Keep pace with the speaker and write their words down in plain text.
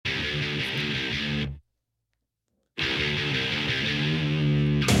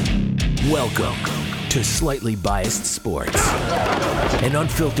Welcome to Slightly Biased Sports, an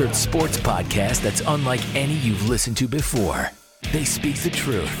unfiltered sports podcast that's unlike any you've listened to before. They speak the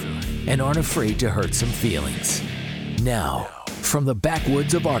truth and aren't afraid to hurt some feelings. Now, from the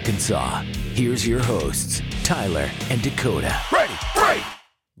backwoods of Arkansas, here's your hosts, Tyler and Dakota. Ready.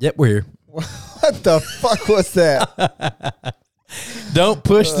 Yep, we're here. What the fuck was that? Don't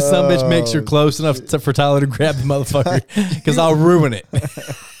push the sumbitch mixer close enough for Tyler to grab the motherfucker, because I'll ruin it.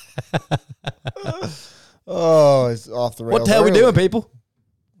 Oh, it's off the rails. What the hell are we doing, people?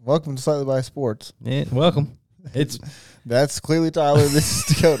 Welcome to Slightly Biased Sports. Yeah, welcome. That's clearly Tyler. This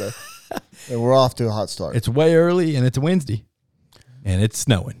is Dakota. And we're off to a hot start. It's way early, and it's a Wednesday, and it's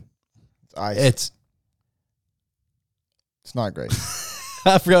snowing. It's ice. It's not great.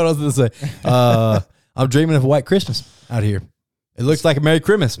 I forgot what I was going to say. I'm dreaming of a white Christmas out here. It looks like a Merry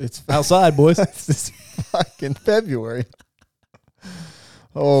Christmas. It's outside, boys. It's fucking February.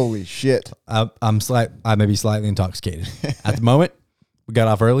 Holy shit. I may be slightly intoxicated. At the moment, we got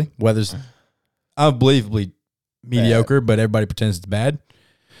off early. Weather's unbelievably mediocre, but everybody pretends it's bad.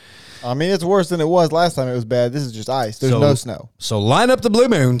 I mean, it's worse than it was last time it was bad. This is just ice. There's no snow. So line up the blue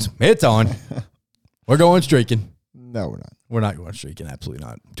moons. It's on. We're going streaking. No, we're not. We're not going streaking. Absolutely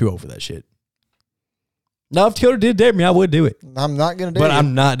not. Too old for that shit. No, if Dakota did dare me, I would do it. I'm not going to dare you. But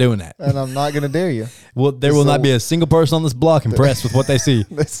I'm not doing that. And I'm not going to dare you. Well, there will not be a single person on this block impressed with what they see.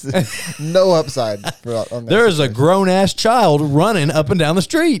 No upside. There is a grown-ass child running up and down the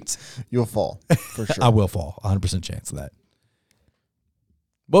streets. You'll fall, for sure. I will fall. 100% chance of that.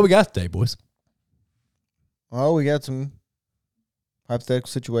 What we got today, boys? Well, we got some hypothetical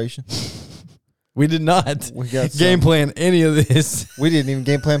situation. We did not We got game plan any of this. We didn't even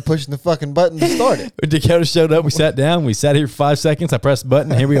game plan pushing the fucking button to start it. Dakota showed up. We sat down. We sat here for 5 seconds. I pressed the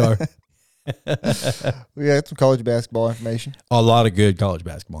button. Here we are. We got some college basketball information. A lot of good college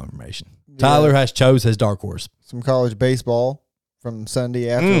basketball information. Tyler has chose his dark horse. Some college baseball from Sunday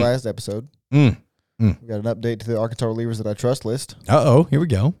after last episode. We got an update to the Arkansas relievers that I trust list. Uh-oh. Here we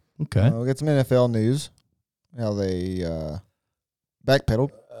go. Okay. We got some NFL news. How they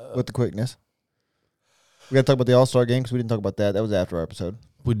backpedaled with the quickness. We got to talk about the All-Star game because we didn't talk about that. That was after our episode.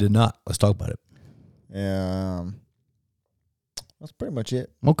 We did not. Let's talk about it. That's pretty much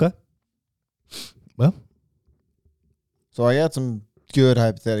it. Okay. Well. So I got some good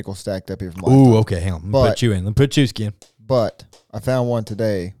hypotheticals stacked up here from last Ooh, time. okay. Hang on. Let me put you in. Let me put you skin. But I found one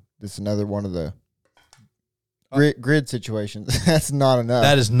today. This is another one of the grid situations. That's not enough.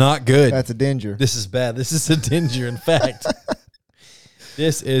 That is not good. That's a danger. This is bad. This is a danger, in fact.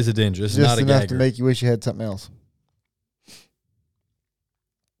 This is a danger. This is not a enough gagger. to make you wish you had something else.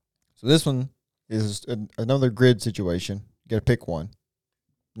 So this one is another grid situation. You got to pick one.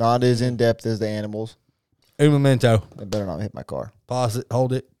 Not as in-depth as the animals. Un momento. They better not hit my car. Pause it.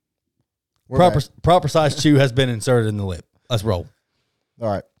 Hold it. We're Proper size chew has been inserted in the lip. Let's roll. All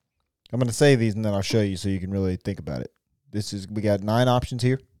right. I'm going to say these and then I'll show you so you can really think about it. We got 9 options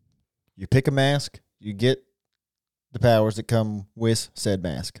here. You pick a mask. You get the powers that come with said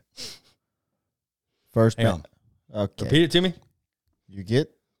mask. First, Hang on. Okay. Repeat it to me. You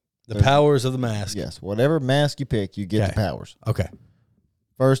get The powers of the mask. Yes, whatever mask you pick, you get the powers. Okay.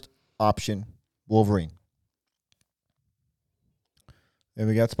 First option, Wolverine. Then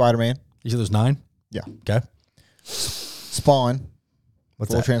we got Spider-Man. You said there's 9? Yeah. Okay. Spawn.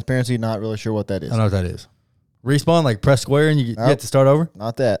 What's Full that? transparency, not really sure what that I is. don't know what that is. Respawn, like press square and you get to start over?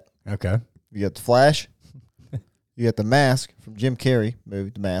 Not that. Okay. You got the Flash. You got the Mask from Jim Carrey movie,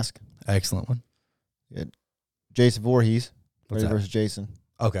 The Mask. Excellent one. You got Jason Voorhees. What's Freddy that? versus Jason.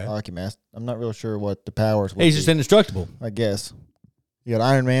 Okay. Hockey mask. I'm not real sure what the powers would He's be, just indestructible. I guess. You got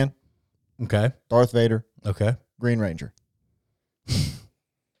Iron Man, Okay. Darth Vader, Okay. Green Ranger.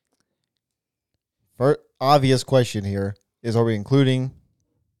 First obvious question here is, are we including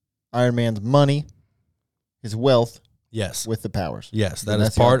Iron Man's money, his wealth, Yes. with the powers? Yes. Then That is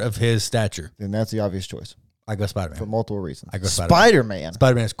that's the part of his stature. Then that's the obvious choice I go for Spider-Man. multiple reasons. I go Spider-Man. Spider-Man.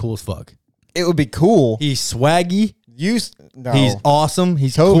 Spider-Man's cool as fuck. It would be cool. He's swaggy. No. He's awesome.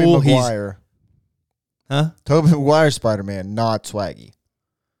 He's Tobey cool. Maguire. Huh? Tobey Maguire's Spider-Man, not swaggy.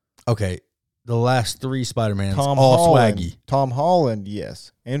 Okay. The last 3 Spider-Mans, Tom all Holland. swaggy. Tom Holland,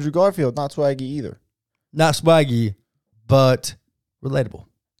 yes. Andrew Garfield, not swaggy either. Not swaggy, but relatable.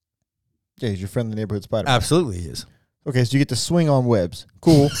 Yeah, he's your friendly neighborhood Spider-Man. Absolutely he is. Okay, so you get to swing on webs.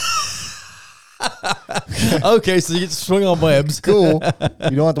 Cool. Okay, so you get to swing on webs. Cool.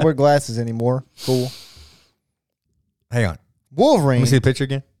 You don't have to wear glasses anymore. Cool. Hang on. Wolverine. Let me see the picture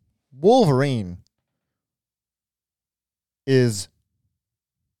again. Wolverine is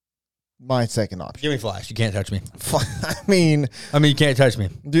my second option. Give me Flash. You can't touch me. I mean, you can't touch me.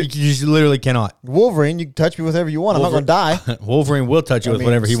 You just literally cannot. Wolverine, you can touch me with whatever you want. I'm not going to die. Wolverine will touch you with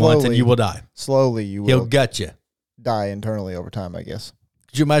whatever he wants, and you will die. Slowly, you will. He'll gut you. Die internally over time, I guess.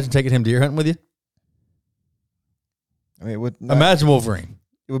 Could you imagine taking him deer hunting with you? I mean, it would not, imagine Wolverine.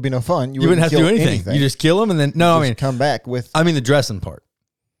 It would be no fun. You wouldn't have to do anything. You just kill him, and then come back with. I mean the dressing part.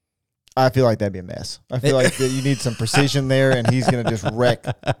 I feel like that'd be a mess. I feel like that you need some precision there, and he's going to just wreck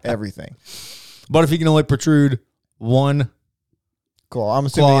everything. But if he can only protrude one claw, I'm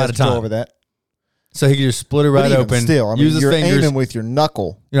assuming he has control over that. So he can just split it right open. Still, I mean, use his you're fingers. aiming with your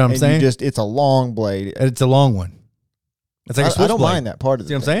knuckle. You know what I'm saying? It's a long blade. It's a long one. It's like a switchblade. I don't mind that part of it.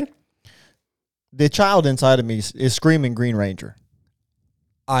 See what I'm saying? The child inside of me is screaming Green Ranger.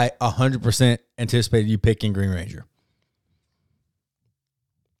 I 100% anticipated you picking Green Ranger.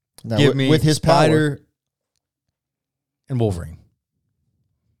 Now, Give me with his Spider power and Wolverine.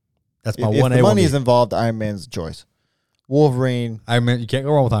 That's my if one A. If the money is involved, Iron Man's choice. Wolverine. Iron Man, you can't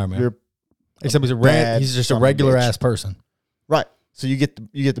go wrong with Iron Man. Except he's just a regular ass person. Right. So you get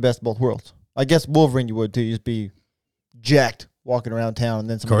the best of both worlds. I guess Wolverine you would too. You just be jacked walking around town, and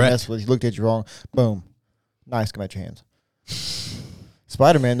then somebody messed with you, looked at you wrong. Boom. Nice, come at your hands.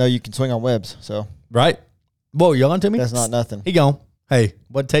 Spider-Man, though, you can swing on webs. So right. Whoa, you on to me? That's not nothing. He gone. Hey,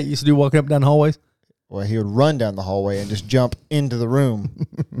 what Tate used to do walking up and down the hallways? Well, he would run down the hallway and just jump into the room.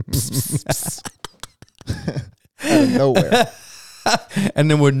 Out of nowhere.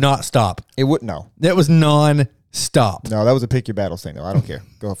 And then would not stop. It would no. That was non-stop. No, that was a pick your battles thing, though. I don't care.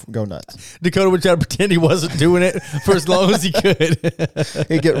 Go nuts. Dakota would try to pretend he wasn't doing it for as long as he could.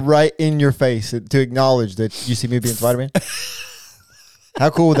 He'd get right in your face to acknowledge that you see me being Spider-Man.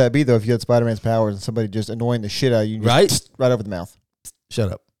 How cool would that be, though, if you had Spider-Man's powers and somebody just annoying the shit out of you? Right over the mouth. Shut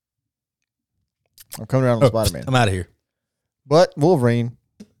up. I'm coming around with Spider-Man. I'm out of here. But Wolverine.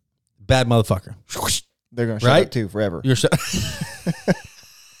 Bad motherfucker. They're going to shut up, too, forever. You're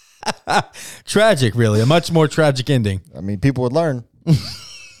tragic, really. A much more tragic ending. I mean, people would learn.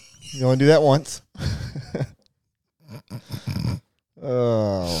 You only do that once.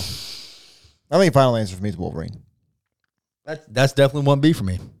 Oh. I think final answer for me is Wolverine. That's definitely 1B for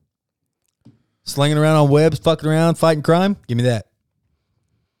me. Slinging around on webs, fucking around, fighting crime. Give me that.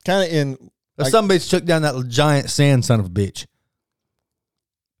 Kind of in. Some bitch took down that giant sand son of a bitch.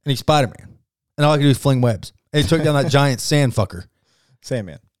 And he's Spider-Man. And all I can do is fling webs. And he took down that giant sand fucker.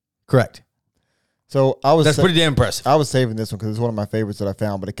 Sandman. Correct. So that's pretty damn impressive. I was saving this one because it's one of my favorites that I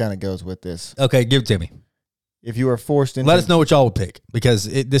found, but it kind of goes with this. Okay, give it to me. If you are forced into. Let us know what y'all would pick, because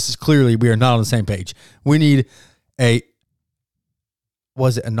this is clearly we are not on the same page. We need a.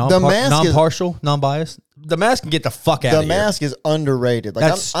 Was it a non-partial, non-biased? The Mask can get the fuck out of here. The Mask is underrated.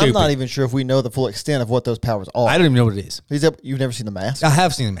 Like, I'm not even sure if we know the full extent of what those powers are. I don't even know what it is. You've never seen The Mask? I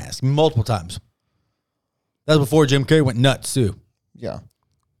have seen The Mask multiple times. That was before Jim Carrey went nuts, too. Yeah.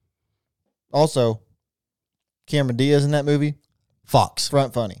 Also, Cameron Diaz in that movie. Fox.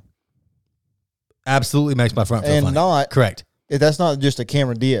 Front funny. Absolutely makes my front feel funny. Correct. That's not just a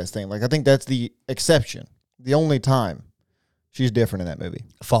Cameron Diaz thing. Like, I think that's the exception. The only time she's different in that movie.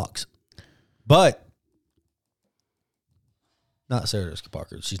 Fox. But not Sarah Jessica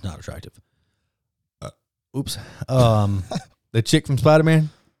Parker. She's not attractive. Oops. The chick from Spider-Man.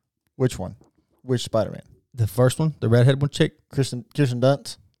 Which one? Which Spider-Man? The first one, the redhead one chick. Kirsten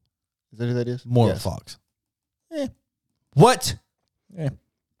Dunst. Is that who that is? More of a Fox. Yeah. What? Yeah.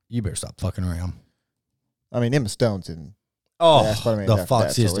 You better stop fucking around. I mean, Emma Stone's in. Spider-Man the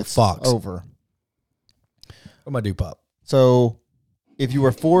Fox is the Fox. Over. What am I do, Pop? So, if you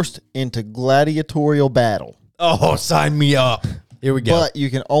were forced into gladiatorial battle. Oh, sign me up. Here we go. But you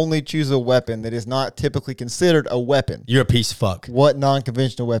can only choose a weapon that is not typically considered a weapon. You're a piece of fuck. What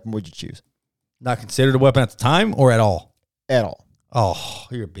non-conventional weapon would you choose? Not considered a weapon at the time or at all? At all. Oh,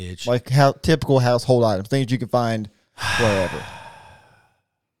 you're a bitch. Like typical household items, things you can find wherever.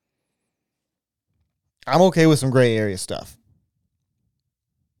 I'm okay with some gray area stuff.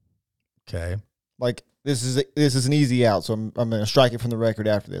 Okay. Like this is an easy out, so I'm going to strike it from the record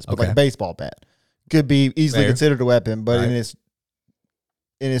after this. But okay. like a baseball bat could be easily considered a weapon, but in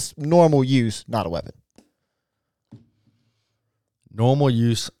its normal use, not a weapon. Normal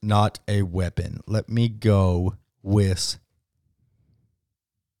use, not a weapon. Let me go with.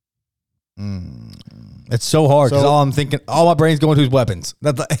 It's so hard because all my brain's going to is weapons.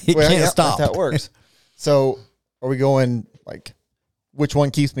 Can't stop. That's how it works. So, are we going like, which one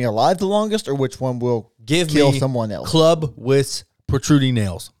keeps me alive the longest, or which one will kill someone else? Club with protruding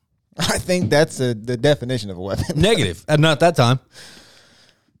nails. I think that's the definition of a weapon. Negative. Not at that time.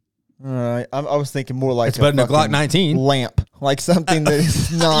 All right. I was thinking more like it's better than a Glock 19 lamp, like something that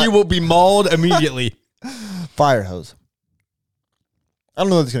is not. You will be mauled immediately. Fire hose. I don't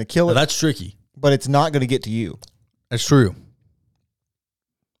know if it's going to kill it. That's tricky, but it's not going to get to you. That's true.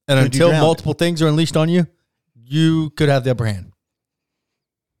 And until multiple things are unleashed on you, you could have the upper hand.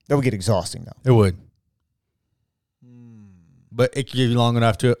 That would get exhausting, though. It would. But it could give you long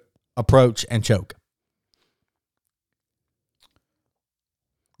enough to approach and choke.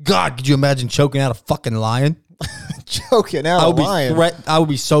 God, could you imagine choking out a fucking lion? Choking out a lion? I would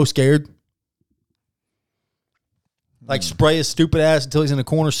be so scared. Like, spray his stupid ass until he's in the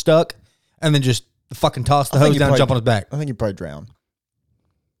corner stuck, and then just fucking toss the hose down and jump on his back. I think you'd probably drown.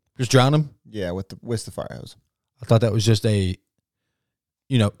 Just drown him? Yeah, with the fire hose. I thought that was just a,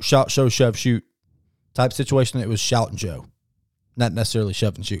 shot, show, shove, shoot type situation. It was shout and show. Not necessarily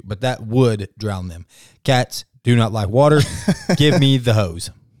shove and shoot, but that would drown them. Cats do not like water. Give me the hose.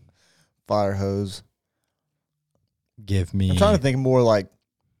 Fire hose. Give me. I'm trying to think more like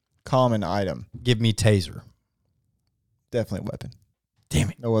common item. Give me taser. Definitely a weapon.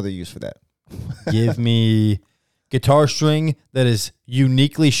 Damn it. No other use for that. Give me guitar string that is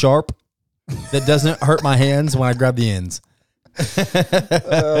uniquely sharp, that doesn't hurt my hands when I grab the ends.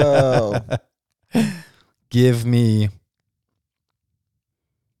 Oh. Give me.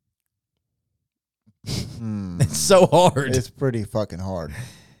 It's so hard. It's pretty fucking hard.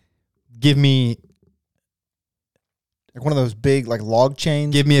 Give me. Like one of those big like log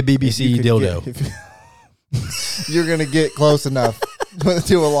chains. Give me a BBC dildo. You're going to get close enough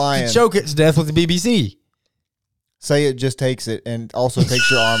to a lion. You choke it to death with the BBC. Say it just takes it and also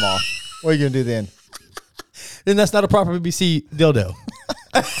takes your arm off. What are you going to do then? Then that's not a proper BBC dildo.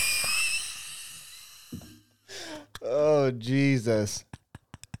 Oh, Jesus.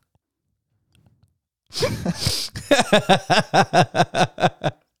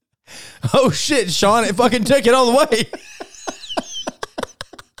 Oh, shit, Sean. It fucking took it all the way.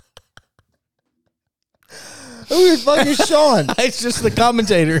 Who is fucking Sean? It's just the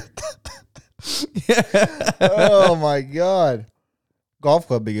commentator. Oh, my God. Golf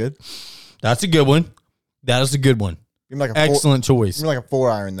club be good. That's a good one. That is a good one. Give me like excellent choice. Give me like a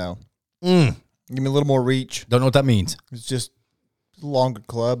 4-iron, though. Give me a little more reach. Don't know what that means. It's just a longer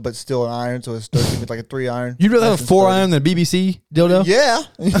club, but still an iron, so it's still like a 3-iron. You'd rather have a 4-iron than a BBC dildo? Yeah,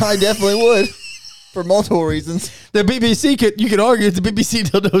 I definitely would. For multiple reasons. The BBC you could argue the BBC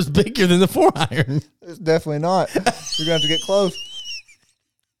dildo is bigger than the 4-iron. It's definitely not. You're gonna have to get close.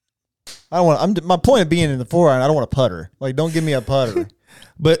 I don't want. My point of being in the 4-iron, I don't want a putter. Like, don't give me a putter.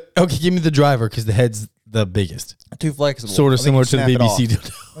 But okay, give me the driver because the head's the biggest. Too flexible. Sort of similar to the BBC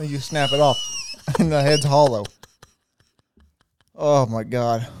dildo. You snap it off, and the head's hollow. Oh my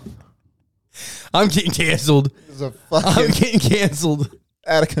God! I'm getting canceled. I'm getting canceled.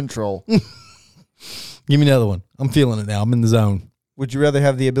 Out of control. Give me another one. I'm feeling it now. I'm in the zone. Would you rather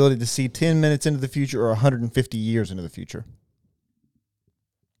have the ability to see 10 minutes into the future or 150 years into the future?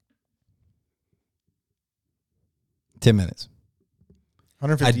 10 minutes.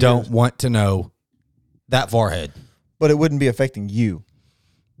 150 I don't want to know that far ahead. But it wouldn't be affecting you.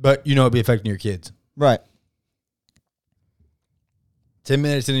 But it'd be affecting your kids. Right. 10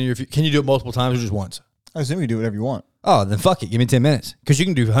 minutes into your future. Can you do it multiple times or just once? I assume you do whatever you want. Oh, then fuck it. Give me 10 minutes. Because you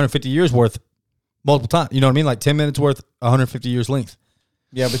can do 150 years worth multiple times. You know what I mean? Like 10 minutes worth, 150 years length.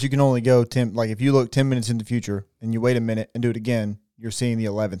 Yeah, but you can only go 10. Like if you look 10 minutes in the future and you wait a minute and do it again, you're seeing the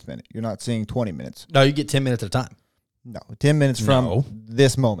 11th minute. You're not seeing 20 minutes. No, you get 10 minutes at a time. No, 10 minutes from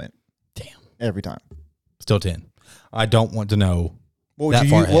this moment. Damn. Every time. Still 10. I don't want to know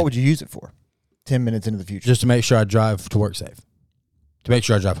what would you use it for? 10 minutes into the future. Just to make sure I drive to work safe. To make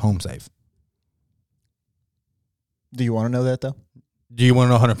sure I drive home safe. Do you want to know that, though? Do you want to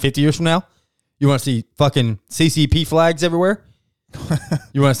know 150 years from now? You want to see fucking CCP flags everywhere?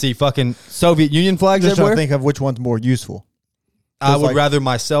 You want to see fucking Soviet Union flags just everywhere? Trying to think of which one's more useful. I would rather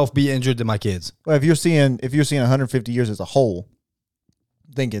myself be injured than my kids. Well, if you're seeing 150 years as a whole,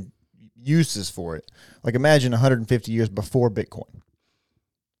 thinking uses for it. Like imagine 150 years before Bitcoin.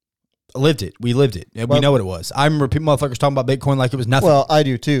 Lived it. We lived it. We know what it was. I remember motherfuckers talking about Bitcoin like it was nothing. Well, I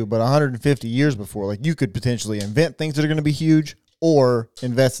do too, but 150 years before, like you could potentially invent things that are going to be huge or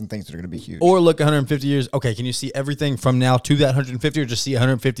invest in things that are going to be huge. Or look 150 years. Okay, can you see everything from now to that 150 or just see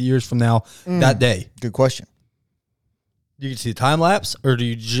 150 years from now that day? Good question. You can see the time lapse or do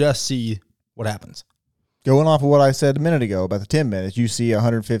you just see what happens? Going off of what I said a minute ago about the 10 minutes, you see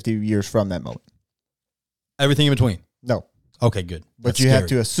 150 years from that moment. Everything in between? No. Okay, good. But you have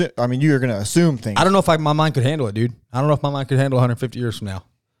to assume, you're going to assume things. I don't know if my mind could handle it, dude. I don't know if my mind could handle 150 years from now.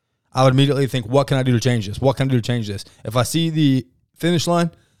 I would immediately think, what can I do to change this? What can I do to change this? If I see the finish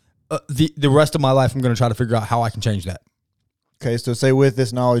line, the rest of my life, I'm going to try to figure out how I can change that. Okay, so say with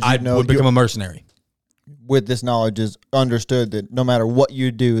this knowledge, I would become a mercenary. With this knowledge is understood that no matter what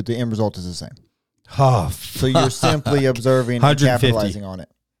you do, the end result is the same. Oh, So you're simply observing and 150. capitalizing on it.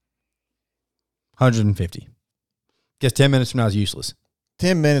 150. Guess 10 minutes from now is useless.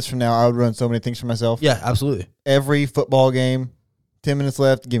 10 minutes from now, I would run so many things for myself. Yeah, absolutely. Every football game, 10 minutes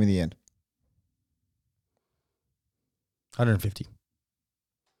left, give me the end. 150.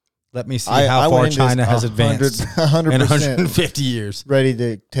 Let me see I how far went into China this has advanced 100% in 150 years. ready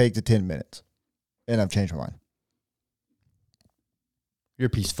to take the 10 minutes. And I've changed my mind. You're a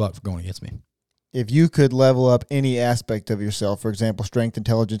piece of fuck for going against me. If you could level up any aspect of yourself, for example, strength,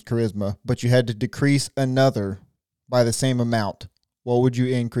 intelligence, charisma, but you had to decrease another by the same amount, what would you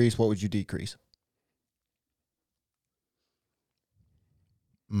increase? What would you decrease?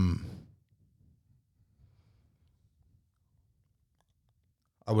 I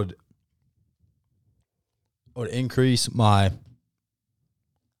would increase my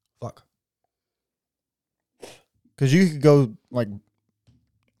Because you could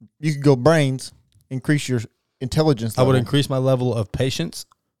go brains, increase your intelligence I level. would increase my level of patience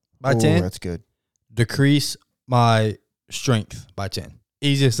by Ooh, 10. That's good. Decrease my strength by 10.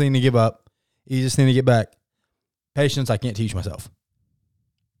 Easiest thing to give up. Easiest thing to get back. Patience, I can't teach myself.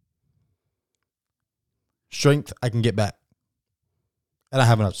 Strength, I can get back. And I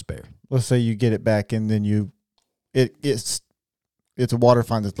have enough to spare. Let's say you get it back and then it's a water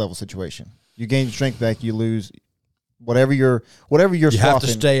finds its level situation. You gain your strength back, you lose whatever you're You swapping. have to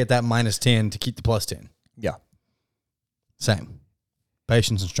stay at that minus 10 to keep the plus 10. Yeah. Same.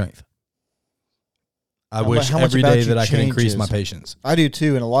 Patience and strength. I How wish much every about day you that I could increase changes? my patience. I do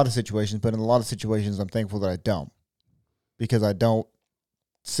too in a lot of situations, but in a lot of situations I'm thankful that I don't. Because I don't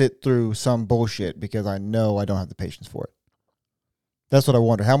sit through some bullshit because I know I don't have the patience for it. That's what I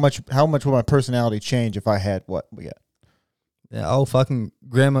wonder. How much would my personality change if I had what we got? Yeah, oh, fucking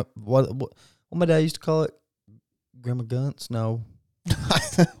grandma. What my dad used to call it? Grandma Gunts? No.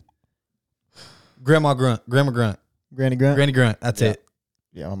 Grandma Grunt. Grandma Grunt. Granny Grunt? Granny Grunt. That's it.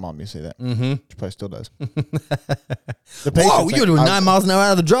 Yeah, my mom used to say that. Mm-hmm. She probably still does. Whoa, you're doing 9 miles an hour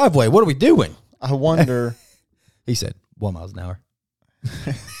out of the driveway. What are we doing? I wonder. He said 1 mile an hour.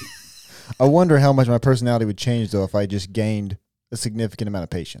 I wonder how much my personality would change though if I just gained a significant amount of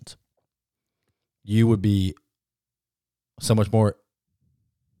patience. You would be so much more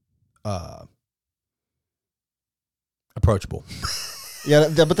approachable. Yeah,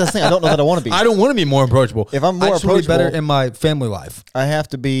 but that's the thing. I don't know that I want to be. I don't want to be more approachable. If I'm more I just want to be approachable, better in my family life. I have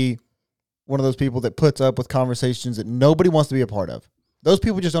to be one of those people that puts up with conversations that nobody wants to be a part of. Those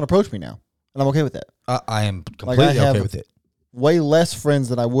people just don't approach me now, and I'm okay with that. I am completely have okay with it. Way less friends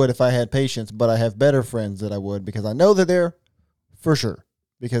than I would if I had patience, but I have better friends than I would because I know they're there for sure.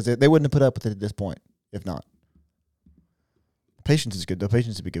 Because they wouldn't have put up with it at this point if not. Patience is good though.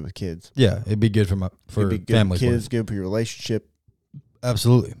 Patience would be good with kids. Yeah, it'd be good for It'd be good family. with kids, good for your relationship.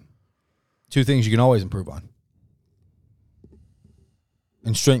 Absolutely. 2 things you can always improve on.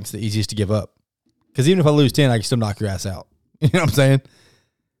 And strength's the easiest to give up. Because even if I lose 10, I can still knock your ass out. You know what I'm saying?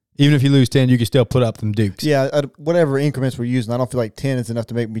 Even if you lose 10, you can still put up them dukes. Yeah, whatever increments we're using, I don't feel like 10 is enough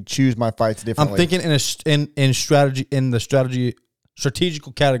to make me choose my fights differently. I'm thinking in strategy, in the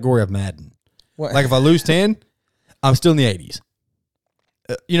strategical category of Madden. What? Like if I lose 10, I'm still in the 80s.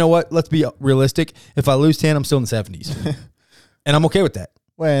 You know what? Let's be realistic. If I lose 10, I'm still in the 70s. And I'm okay with that.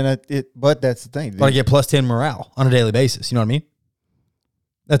 Well, but that's the thing. But I get plus 10 morale on a daily basis. You know what I mean?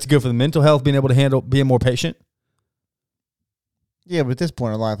 That's good for the mental health, being able to handle, being more patient. Yeah, but at this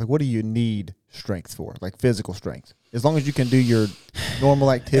point in life, like, what do you need strength for? Like physical strength. As long as you can do your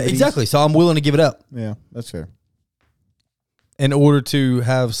normal activities. Exactly. So I'm willing to give it up Yeah, that's fair. in order to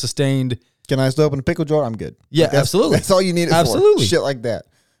have sustained. Can I still open a pickle jar? I'm good. Yeah, Like, that's, absolutely. That's all you need it Absolutely. for. Shit like that.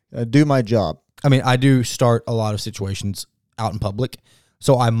 Do my job. I mean, I do start a lot of situations out in public,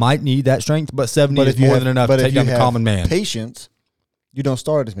 so I might need that strength, but 70 is more than enough to take down the common man. Patience, you don't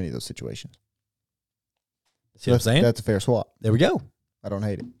start as many of those situations. See what I'm saying? That's a fair swap. There we go. I don't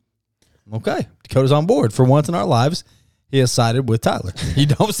hate it. Okay. Dakota's on board. For once in our lives, he has sided with Tyler. You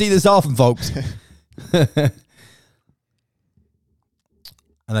don't see this often, folks. I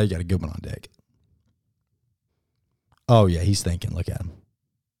know you got a good one on deck. Oh, yeah, he's thinking. Look at him.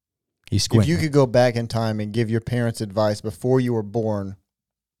 He's If squinting. you could go back in time and give your parents advice before you were born,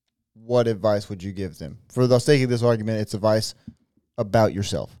 what advice would you give them? For the sake of this argument, it's advice about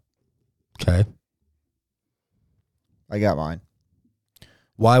yourself. Okay. I got mine.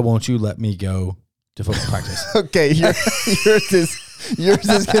 Why won't you let me go to football practice? Okay, yours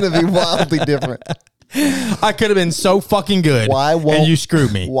is going to be wildly different. I could have been so fucking good. And you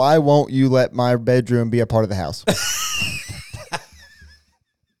screwed me. Why won't you let my bedroom be a part of the house?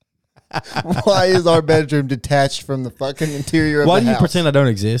 Why is our bedroom detached from the fucking interior of the house? Why do you pretend I don't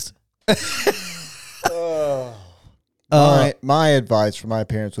exist? My advice for my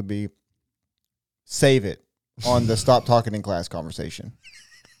parents would be save it on the stop talking in class conversation.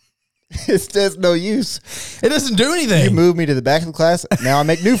 It's just no use. It doesn't do anything. You move me to the back of the class. Now I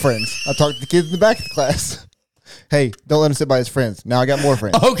make new friends. I talk to the kids in the back of the class. Hey, don't let him sit by his friends. Now I got more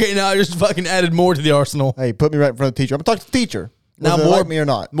friends. Okay, now I just fucking added more to the arsenal. Hey, put me right in front of the teacher. I'm going to talk to the teacher. Now Whether more they like me or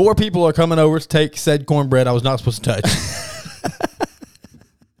not. More people are coming over to take said cornbread I was not supposed to touch.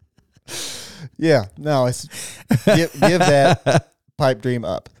 Yeah, no, it's give that pipe dream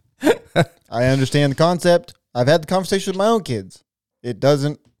up. I understand the concept. I've had the conversation with my own kids. It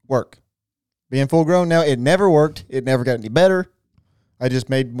doesn't work. Being full grown now, it never worked. It never got any better. I just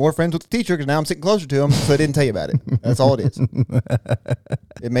made more friends with the teacher because now I'm sitting closer to him, so I didn't tell you about it. That's all it is.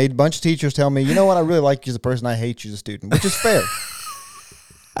 It made a bunch of teachers tell me, you know what, I really like you as a person, I hate you as a student, which is fair.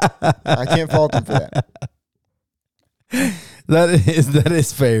 I can't fault them for that. That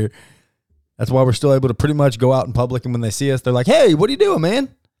is fair. That's why we're still able to pretty much go out in public, and when they see us, they're like, "Hey, what are you doing, man?"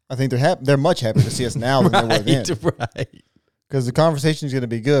 I think they're much happier to see us now than they were then. Right. Because the conversation is going to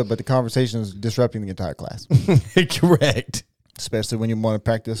be good, but the conversation is disrupting the entire class. Correct. Especially when you want to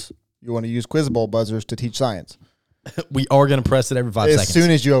practice, you want to use quiz bowl buzzers to teach science. We are going to press it every 5 seconds. As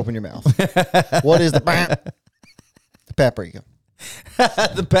soon as you open your mouth. What is the paprika?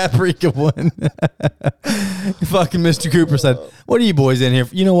 The paprika one. Fucking Mr. Cooper said, "What are you boys in here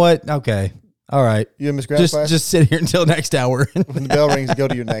for?" You know what? Okay. All right. You and Miss Grass class? Just sit here until next hour. When the bell rings, go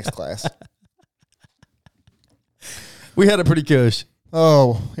to your next class. We had a pretty cush.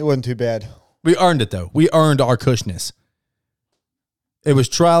 Oh, it wasn't too bad. We earned it, though. We earned our cushness. It was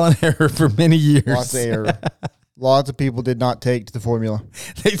trial and error for many years. Lots of error. Lots of people did not take to the formula.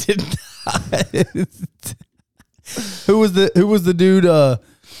 They did not. Who was the dude?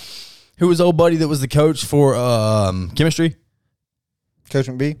 Who was old buddy that was the coach for chemistry? Coach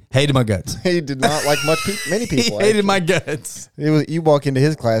McBee? Hated my guts. He did not like many people. He hated my guts. You walk into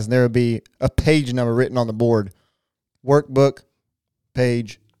his class and there would be a page number written on the board. Workbook,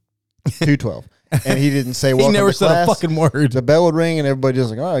 page 212. And he didn't say welcome He never to said class. a fucking word. The bell would ring and everybody just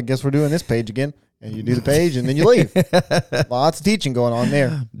like, oh, I guess we're doing this page again. And you do the page and then you leave. Lots of teaching going on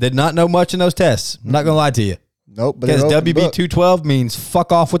there. Did not know much in those tests. I'm not going to lie to you. Nope. Because WB 212 means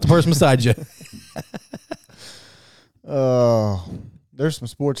fuck off with the person beside you. Oh, there's some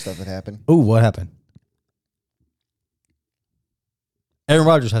sports stuff that happened. Ooh, what happened? Aaron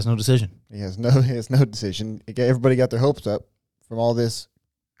Rodgers has no decision. He has no decision. Everybody got their hopes up from all this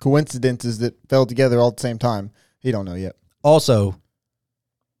coincidences that fell together all at the same time. He don't know yet. Also,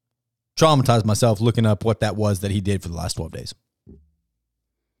 traumatized myself looking up what that was that he did for the last 12 days.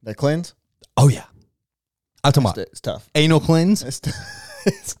 That cleanse? Oh, yeah. I'm talking about It's tough. anal cleanse. It's tough.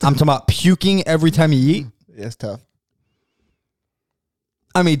 I'm talking about puking every time you eat. Yeah, it's tough.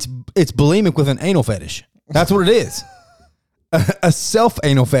 I mean, it's bulimic with an anal fetish. That's what it is. A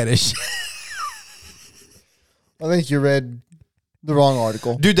self-anal fetish. I think you read the wrong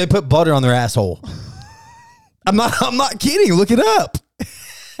article. Dude, they put butter on their asshole. I'm not kidding. Look it up.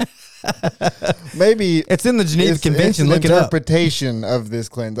 Maybe It's in the Geneva Convention. It's Look an it up. interpretation of this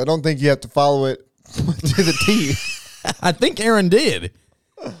cleanse. I don't think you have to follow it to the T. I think Aaron did.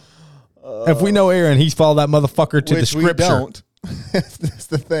 If we know Aaron, he's followed that motherfucker to the Which scripture. we don't. That's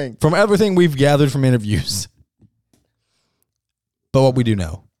the thing. From everything we've gathered from interviews. But what we do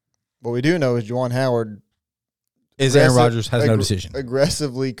know What we do know is Juwan Howard is Aaron Rodgers has no decision.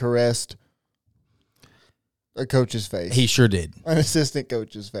 Aggressively caressed a coach's face. He sure did. An assistant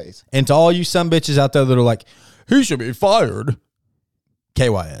coach's face. And to all you some bitches out there that are like, he should be fired.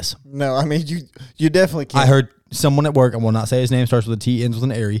 KYS. No, I mean you definitely can't. I heard someone at work, I will not say his name, starts with a T, ends with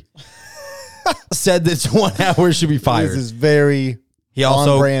an Airy, said that Juwan Howard should be fired. This is very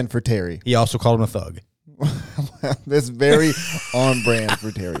on brand for Terry. He also called him a thug. This is very on brand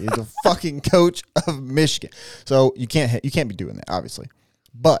for Terry. He's a fucking coach of Michigan. So you can't be doing that, obviously.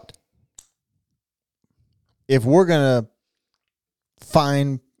 But if we're gonna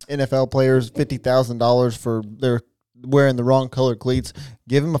fine NFL players $50,000 for their wearing the wrong color cleats,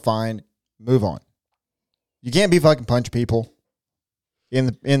 give them a fine, move on. You can't be fucking punch people in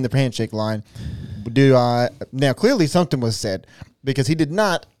the handshake line. Now clearly something was said because he did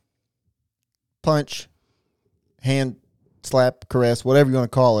not punch, hand slap, caress, whatever you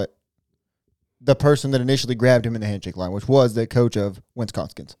want to call it, the person that initially grabbed him in the handshake line, which was the coach of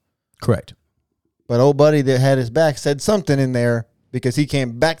Wisconsin. Correct. But old buddy that had his back said something in there because he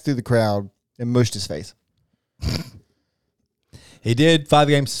came back through the crowd and mushed his face. He did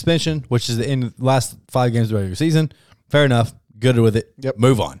 5-game suspension, which is the end of the last 5 games of the regular season. Fair enough. Good with it. Yep.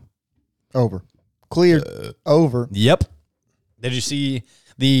 Move on. Over. Cleared. Over. Yep. Did you see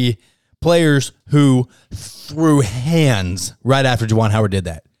the players who threw hands right after Juwan Howard did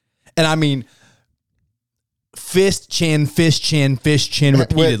that? And I mean, fist chin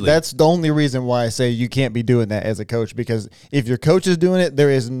repeatedly. That's the only reason why I say you can't be doing that as a coach, because if your coach is doing it, there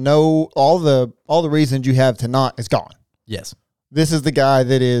is no all the reasons you have to not is gone. Yes. This is the guy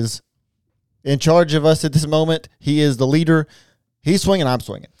that is in charge of us at this moment. He is the leader. He's swinging, I'm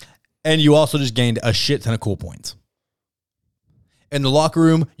swinging. And you also just gained a shit ton of cool points. In the locker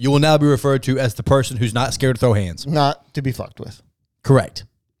room, you will now be referred to as the person who's not scared to throw hands. Not to be fucked with. Correct.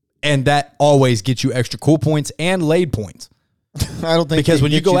 And that always gets you extra cool points and laid points. I don't think Because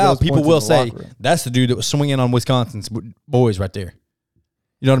when you go out, people will say, room. that's the dude that was swinging on Wisconsin's boys right there.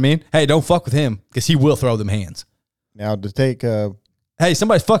 You know what I mean? Hey, don't fuck with him because he will throw them hands. Now to take Hey,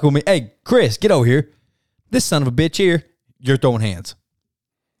 somebody's fucking with me. Hey, Chris, get over here. This son of a bitch here, you're throwing hands.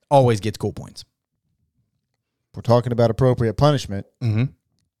 Always gets cool points. we're talking about appropriate punishment. Mm-hmm.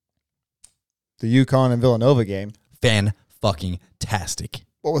 The UConn and Villanova game. Fan-fucking-tastic.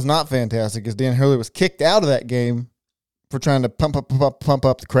 What was not fantastic is Dan Hurley was kicked out of that game for trying to pump up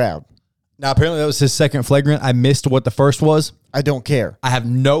the crowd. Now, apparently that was his second flagrant. I missed what the first was. I don't care. I have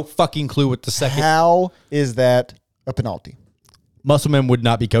no fucking clue what the second. How is that a penalty? Musselman would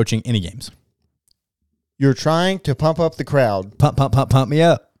not be coaching any games. You're trying to pump up the crowd. Pump me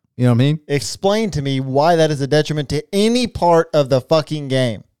up. You know what I mean? Explain to me why that is a detriment to any part of the fucking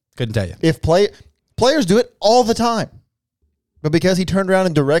game. Couldn't tell you. If players do it all the time, but because he turned around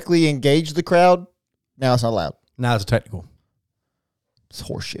and directly engaged the crowd, now it's not allowed. Now it's a technical. It's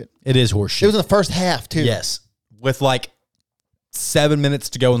horseshit. It is horseshit. It was in the first half, too. Yes. With like 7 minutes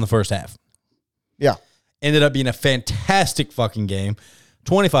to go in the first half. Yeah. Ended up being a fantastic fucking game.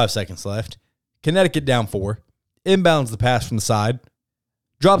 25 seconds left. Connecticut down 4. Inbounds the pass from the side.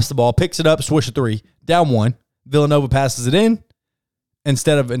 Drops the ball. Picks it up. Swish a 3. Down 1. Villanova passes it in.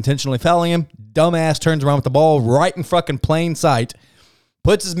 Instead of intentionally fouling him, dumbass turns around with the ball right in fucking plain sight.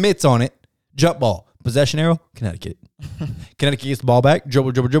 Puts his mitts on it. Jump ball. Possession arrow. Connecticut. Connecticut gets the ball back.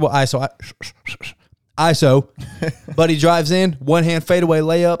 Dribble. ISO. Buddy drives in. One hand fadeaway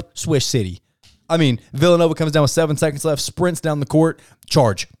layup. Swish City. I mean, Villanova comes down with 7 seconds left. Sprints down the court.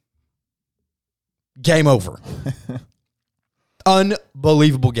 Charge. Game over.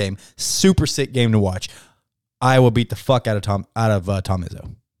 Unbelievable game. Super sick game to watch. Iowa beat the fuck out of Tom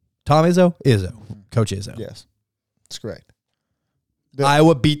Izzo. Tom Izzo? Izzo. Coach Izzo. Yes. That's correct.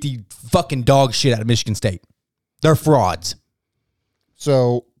 Iowa beat the fucking dog shit out of Michigan State. They're frauds.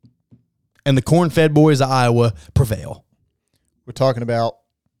 So, And the corn-fed boys of Iowa prevail. we're talking about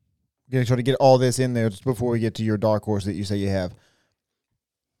going to try to get all this in there just before we get to your dark horse that you say you have.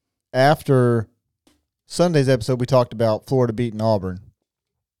 After Sunday's episode, we talked about Florida beating Auburn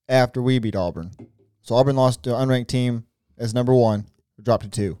after we beat Auburn. So Auburn lost to an unranked team as number 1, dropped to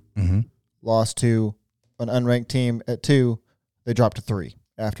 2. Mm-hmm. Lost to an unranked team at 2, they dropped to 3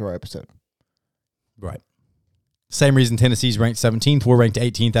 after our episode. Right. Same reason Tennessee's ranked 17th. We're ranked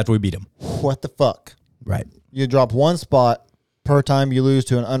 18th after we beat them. What the fuck? Right. You drop 1 spot per time you lose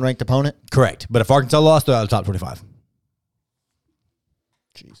to an unranked opponent? Correct. But if Arkansas lost, they're out of the top 25.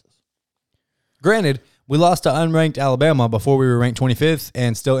 Jesus. Granted, we lost to unranked Alabama before we were ranked 25th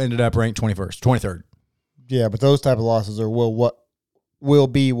and still ended up ranked 21st, 23rd. Yeah, but those type of losses will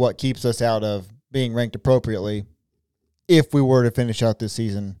be what keeps us out of being ranked appropriately if we were to finish out this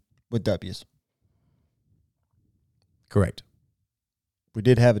season with W's. Correct. We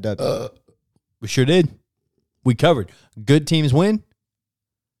did have a W. We sure did. We covered. Good teams win.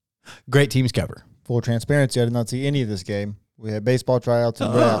 Great teams cover. Full transparency, I did not see any of this game. We had baseball tryouts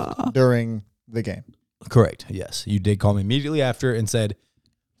and draft during the game. Correct. Yes. You did call me immediately after and said,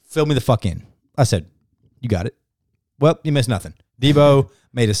 fill me the fuck in. I said, you got it. Well, you missed nothing. Debo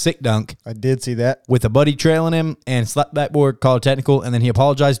made a sick dunk I did see that. with a buddy trailing him and slapped backboard, called a technical, and then he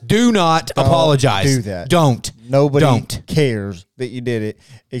apologized. Do not apologize. do that. Don't. Nobody cares that you did it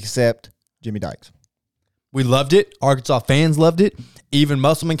except Jimmy Dykes. We loved it. Arkansas fans loved it. Even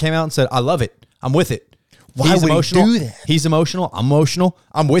Musselman came out and said, I love it. I'm with it. Why would he do that? He's emotional. I'm emotional.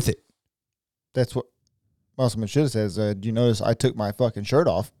 I'm with it. That's what Musselman should have said. Do you notice I took my fucking shirt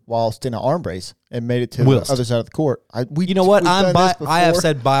off whilst in an arm brace and made it to Whilst. the other side of the court? You know what? I have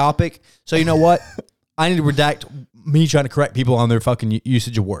said biopic. So you know what? I need to redact me trying to correct people on their fucking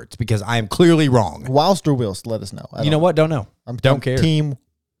usage of words because I am clearly wrong. Whilst or whilst, let us know. You know what? Don't know. Don't care. Team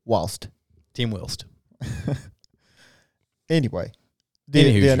whilst. Team whilst. Anyway,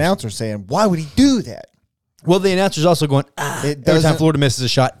 the announcer saying, why would he do that? Well, the announcer's also going, every time Florida misses a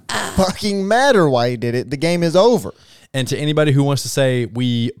shot, fucking matter why he did it. The game is over. And to anybody who wants to say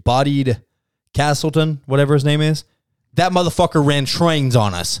we bodied Castleton, whatever his name is, that motherfucker ran trains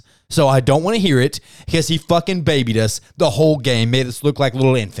on us. So I don't want to hear it because he fucking babied us the whole game, made us look like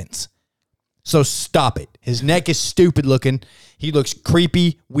little infants. So stop it. His neck is stupid looking. He looks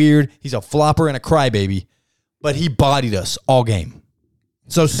creepy, weird. He's a flopper and a crybaby. But he bodied us all game.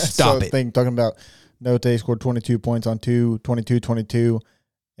 So stop it. Talking about Note scored 22 points on 22-22,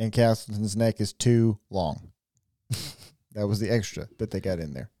 and Castleton's neck is too long. That was the extra that they got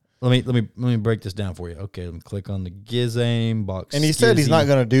in there. Let me break this down for you. Okay, let me click on the Gizame box. And he said he's not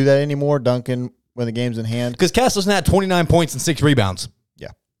going to do that anymore, Duncan, when the game's in hand. Because Castleton had 29 points and 6 rebounds. Yeah.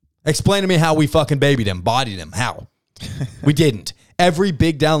 Explain to me how we fucking babied him, bodied him. How? We didn't. Every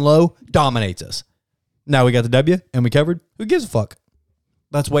big down low dominates us. Now we got the W and we covered. Who gives a fuck?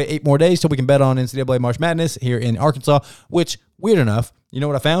 Let's wait 8 more days till we can bet on NCAA March Madness here in Arkansas, which, weird enough, you know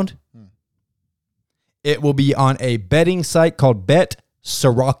what I found? It will be on a betting site called Bet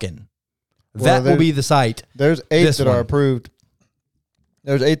Sorokin. That will be the site. There's 8 that are approved.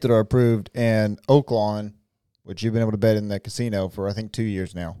 There's 8 that are approved, and Oaklawn, which you've been able to bet in that casino for, I think, 2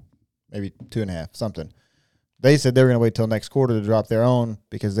 years now, maybe 2.5, something. They said they were going to wait till next quarter to drop their own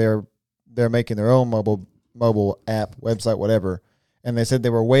because they're making their own mobile app, website, whatever. And they said they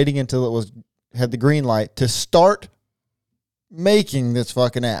were waiting until it had the green light to start making this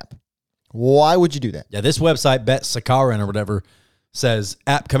fucking app. Why would you do that? Yeah, this website, Bet Sakarin or whatever, says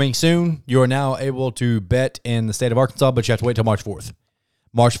app coming soon. You are now able to bet in the state of Arkansas, but you have to wait till March 4th.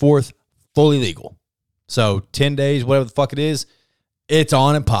 March 4th, fully legal. So 10 days, whatever the fuck it is, it's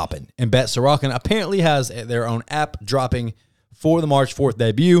on and popping. And Bet Sorokin apparently has their own app dropping for the March 4th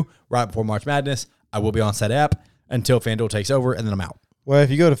debut, right before March Madness. I will be on said app until FanDuel takes over, and then I'm out. Well,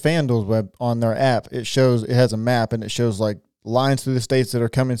 if you go to FanDuel's web on their app, it has a map, and it shows like lines through the states that are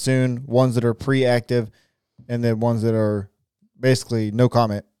coming soon, ones that are pre-active, and then ones that are basically no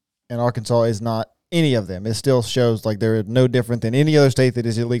comment. And Arkansas is not any of them. It still shows like they're no different than any other state that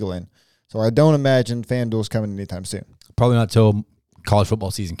is illegal in. So I don't imagine FanDuel's coming anytime soon. Probably not till college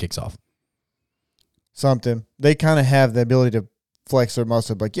football season kicks off. Something. They kind of have the ability to flex their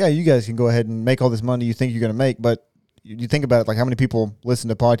muscle. Like, yeah, you guys can go ahead and make all this money you think you're going to make, but you think about it, like how many people listen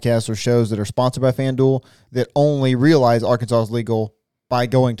to podcasts or shows that are sponsored by FanDuel that only realize Arkansas is legal by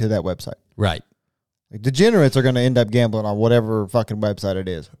going to that website. Right. Like, degenerates are going to end up gambling on whatever fucking website it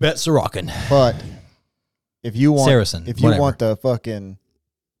is. Bet Sorokin. But if you want Saracen, if you want the fucking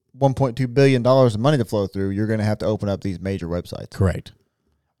 $1.2 billion of money to flow through, you're going to have to open up these major websites. Correct.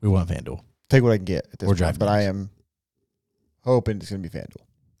 We want FanDuel. Take what I can get at this Or point, but I am hoping it's going to be FanDuel.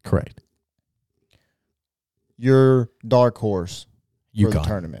 Correct. Your dark horse for the UConn.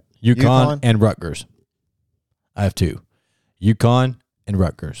 tournament. UConn and Rutgers. I have 2. UConn and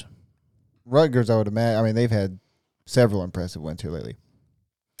Rutgers. Rutgers, I would imagine. I mean, they've had several impressive wins here lately.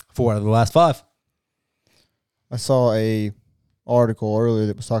 4 out of the last 5. I saw a article earlier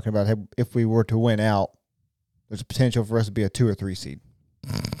that was talking about if we were to win out, there's a potential for us to be a 2 or 3 seed.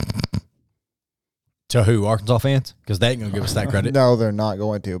 To who? Arkansas fans? Because they ain't going to give us that credit. No, they're not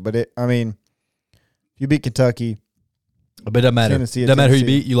going to. But, if you beat Kentucky. But it doesn't matter. Tennessee, Doesn't matter who you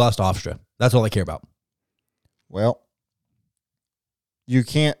beat. You lost to Hofstra. That's all they care about. Well, you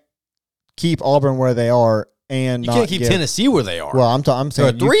can't keep Auburn where they are and you can't keep Tennessee where they are. Well, I'm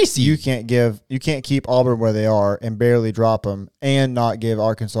saying They're a 3 seed. You can't keep Auburn where they are and barely drop them and not give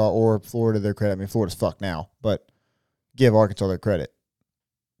Arkansas or Florida their credit. I mean, Florida's fucked now, but give Arkansas their credit.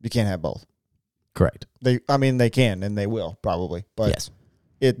 You can't have both. Correct. They can and they will probably, but yes.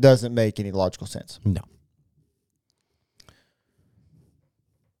 It doesn't make any logical sense. No.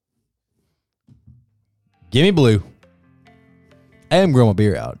 Give me blue. I am growing my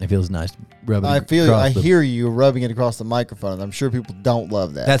beer out. It feels nice rubbing I hear you rubbing it across the microphone. I'm sure people don't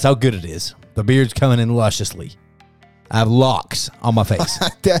love that. That's how good it is. The beard's coming in lusciously. I have locks on my face.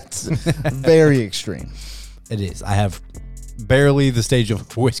 That's very extreme. It is. I have barely the stage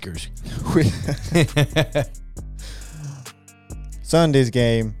of whiskers. Sunday's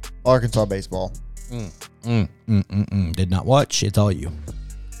game, Arkansas baseball. Did not watch. It's all you.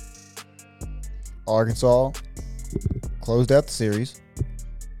 Arkansas closed out the series,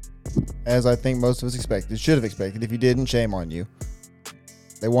 as I think most of us expected. Should have expected. If you didn't, shame on you.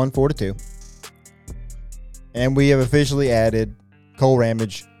 They won 4-2. And we have officially added Cole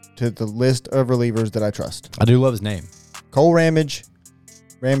Ramage to the list of relievers that I trust. I do love his name. Cole Ramage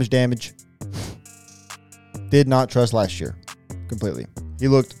Damage, did not trust last year completely. He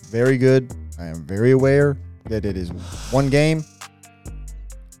looked very good. I am very aware that it is one game.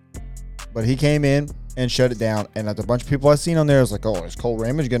 But he came in and shut it down. And a bunch of people I've seen on there was like, "Oh, is Cole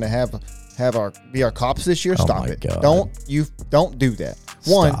Ramage going to be our cops this year?" Oh Stop my it! God. Don't do that.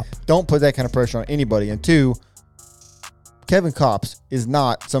 One, Stop. don't put that kind of pressure on anybody. And two, Kevin Kopps is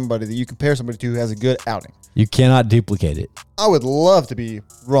not somebody that you compare somebody to who has a good outing. You cannot duplicate it. I would love to be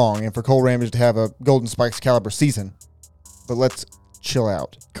wrong and for Cole Ramage to have a Golden Spikes caliber season, but let's chill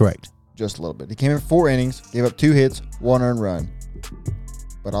out Correct. just a little bit. He came in 4 innings, gave up 2 hits, 1 earned run,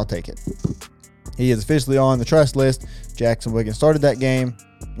 but I'll take it. He is officially on the trust list. Jackson Wiggins started that game.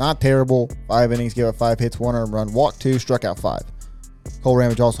 Not terrible. 5 innings, gave up 5 hits, 1 earned run, walked 2, struck out 5. Cole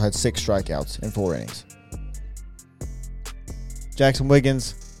Ramage also had 6 strikeouts in 4 innings. Jackson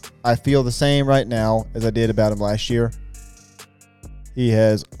Wiggins, I feel the same right now as I did about him last year. He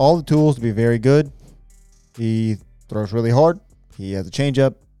has all the tools to be very good. He throws really hard. He has a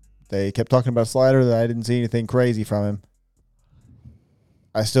changeup. They kept talking about a slider that I didn't see anything crazy from him.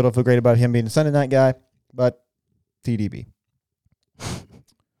 I still don't feel great about him being a Sunday night guy, but TDB.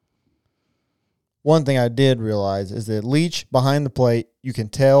 One thing I did realize is that Leach behind the plate, you can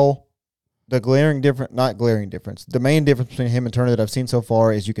tell the the main difference between him and Turner that I've seen so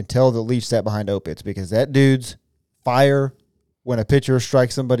far is you can tell that Leach sat behind Opitz because that dude's fire when a pitcher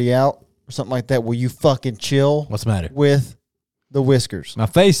strikes somebody out or something like that. Will you fucking chill? What's the matter? With the whiskers. My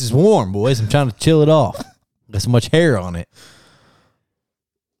face is warm, boys. I'm trying to chill it off. Got so much hair on it.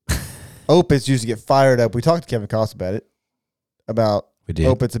 Opitz used to get fired up. We talked to Kevin Koss about it, about We did.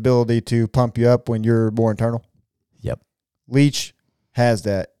 Opitz's ability to pump you up when you're more internal. Yep. Leach has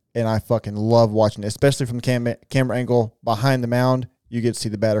that. And I fucking love watching it, especially from the camera angle behind the mound. You get to see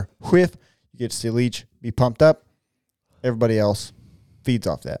the batter whiff. You get to see Leach be pumped up. Everybody else feeds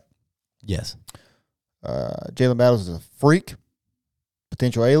off that. Yes. Jalen Battles is a freak,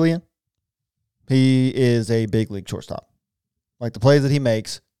 potential alien. He is a big league shortstop. Like the plays that he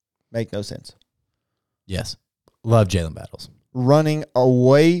makes make no sense. Yes. Love Jalen Battles. Running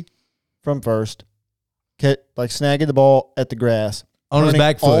away from first, snagging the ball at the grass. On his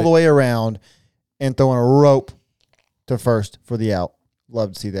back foot. All the way around and throwing a rope to first for the out.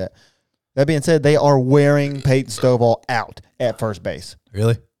 Love to see that. That being said, they are wearing Peyton Stovall out at first base.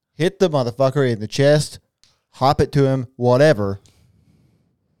 Really? Hit the motherfucker in the chest, hop it to him, whatever.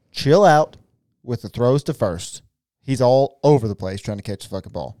 Chill out with the throws to first. He's all over the place trying to catch the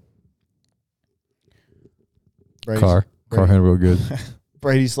fucking ball. Car handled real good.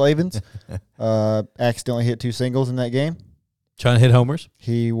 Brady Slavens accidentally hit 2 singles in that game. Trying to hit homers.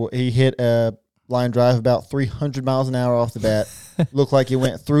 He hit a line drive about 300 miles an hour off the bat. Looked like it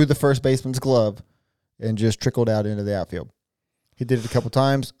went through the first baseman's glove and just trickled out into the outfield. He did it a couple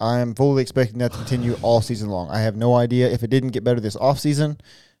times. I am fully expecting that to continue all season long. I have no idea if it didn't get better this offseason.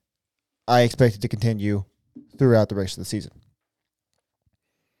 I expect it to continue throughout the rest of the season.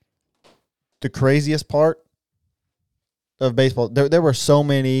 The craziest part of baseball, there were so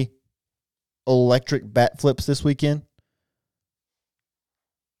many electric bat flips this weekend.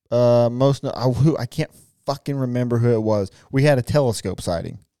 I can't fucking remember who it was. We had a telescope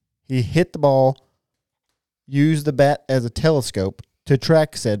sighting. He hit the ball, used the bat as a telescope to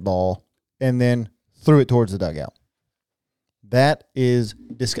track said ball, and then threw it towards the dugout. That is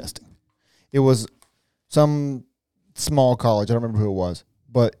disgusting. It was some small college. I don't remember who it was,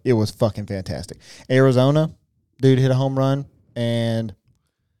 but it was fucking fantastic. Arizona, dude hit a home run, and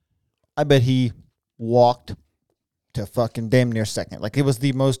I bet he walked to fucking damn near second. Like, it was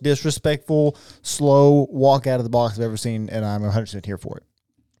the most disrespectful, slow walk out of the box I've ever seen, and I'm 100% here for it.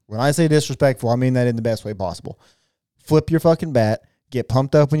 When I say disrespectful, I mean that in the best way possible. Flip your fucking bat, get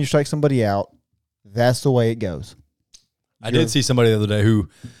pumped up when you strike somebody out. That's the way it goes. I did see somebody the other day who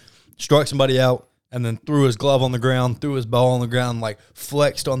struck somebody out and then threw his glove on the ground, threw his ball on the ground, like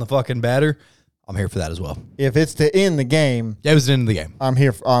flexed on the fucking batter. I'm here for that as well. If it's to end the game, Yeah, it was the end of the game. I'm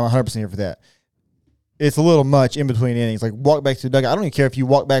 100% here for that. It's a little much in between innings. Like, walk back to the dugout. I don't even care if you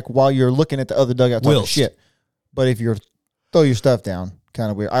walk back while you're looking at the other dugout talking Whilst. shit. But if you're throw your stuff down,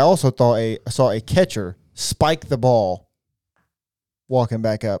 kind of weird. I also saw a catcher spike the ball walking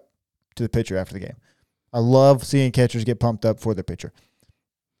back up to the pitcher after the game. I love seeing catchers get pumped up for their pitcher.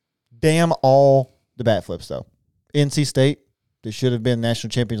 Damn all the bat flips, though. NC State, they should have been national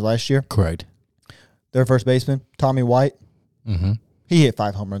champions last year. Correct. Their first baseman, Tommy White, Mm-hmm. he hit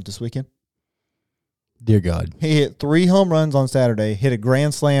 5 home runs this weekend. Dear God. He hit 3 home runs on Saturday, hit a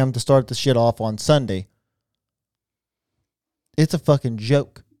grand slam to start the shit off on Sunday. It's a fucking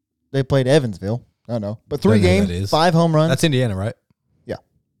joke. They played Evansville. I don't know. But 3 I know who that games, is. 5 home runs. That's Indiana, right? Yeah.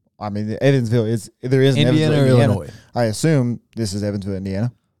 I mean, Evansville there is an Indiana Evansville, or Indiana. Illinois? I assume this is Evansville,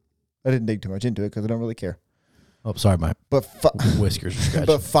 Indiana. I didn't dig too much into it because I don't really care. Oh, sorry, my but whiskers are scratching.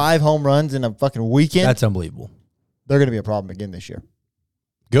 but 5 home runs in a fucking weekend, That's unbelievable. they're going to be a problem again this year.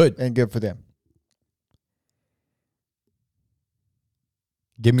 Good. And good for them.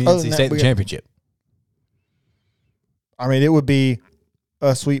 Give me Other NC than that, State the we got- championship. I mean, it would be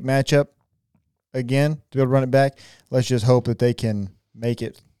a sweet matchup again to be able to run it back. Let's just hope that they can make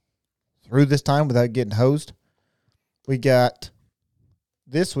it through this time without getting hosed. We got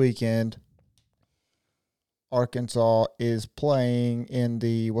this weekend, Arkansas is playing in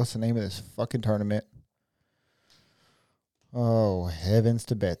the, what's the name of this fucking tournament? Oh, heavens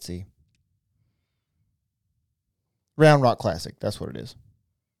to Betsy. Round Rock Classic, that's what it is.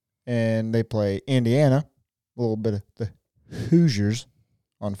 And they play Indiana, a little bit of the Hoosiers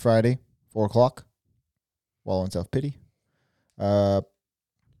on Friday, 4 o'clock, while in self-pity.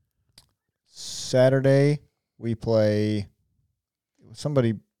 Saturday, we play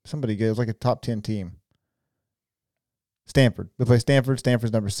somebody good. It was like a top 10 team. Stanford. We play Stanford.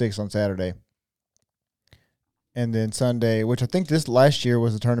 Stanford's number 6 on Saturday. And then Sunday, which I think this last year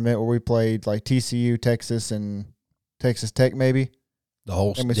was a tournament where we played like TCU, Texas, and Texas Tech maybe. The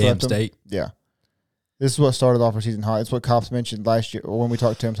whole And we damn swept them. state. Yeah. This is what started off our season hot. It's what Cops mentioned last year, or when we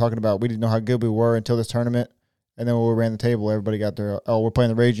talked to him, talking about we didn't know how good we were until this tournament. And then when we ran the table, everybody got their, we're playing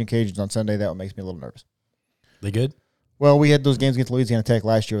the Raging Cajuns on Sunday. That one makes me a little nervous. They good? Well, we had those games against Louisiana Tech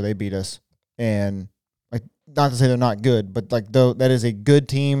last year where they beat us. And like, not to say they're not good, but like though that is a good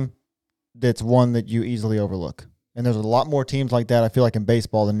team that's one that you easily overlook. And there's a lot more teams like that, I feel like, in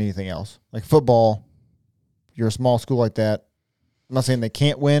baseball than anything else. Like football, you're a small school like that. I'm not saying they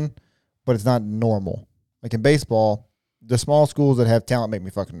can't win, but it's not normal. Like in baseball, the small schools that have talent make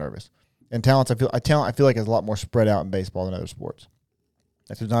me fucking nervous. And talent, I feel like is a lot more spread out in baseball than other sports.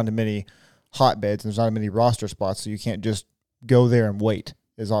 Like there's not as many hotbeds and there's not as many roster spots, so you can't just go there and wait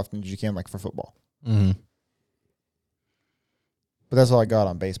as often as you can, like for football. Mm-hmm. But that's all I got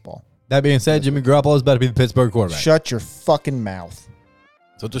on baseball. That being said, Jimmy Garoppolo is about to be the Pittsburgh quarterback. Shut your fucking mouth.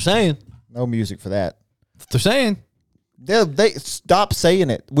 That's what they're saying. No music for that. That's what they're saying. They stop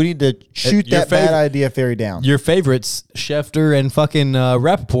saying it. We need to shoot your that bad favorite- idea fairy down. Your favorites, Schefter and fucking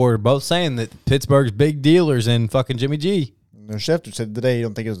Rappaport, are both saying that Pittsburgh's big dealers and fucking Jimmy G. The Schefter said today he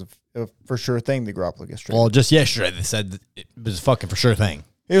don't think it was a for sure thing that Garoppolo gets traded. Well, just yesterday they said that it was a fucking for sure thing.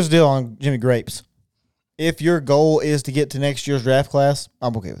 Here's the deal on Jimmy Grapes. If your goal is to get to next year's draft class,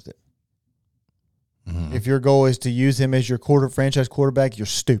 I'm okay with it. Mm-hmm. If your goal is to use him as your franchise quarterback, you're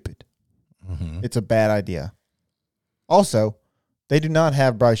stupid. Mm-hmm. It's a bad idea. Also, they do not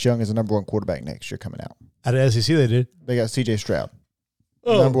have Bryce Young as the number 1 quarterback next year coming out. At the SEC they did. They got C.J. Stroud,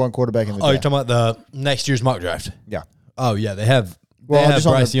 number 1 quarterback in the Oh, you're draft. talking about the next year's mock draft? Yeah. Oh, yeah. They have Well, just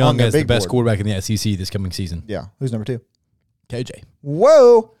on Bryce the- Young on the as the big best board. quarterback in the SEC this coming season. Yeah. Who's number 2? KJ.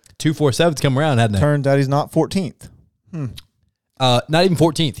 Whoa. 247's come around, hadn't they? Turns out he's not 14th. Not even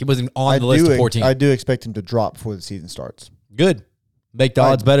 14th. He wasn't on the list of 14. I do expect him to drop before the season starts. Good. Make the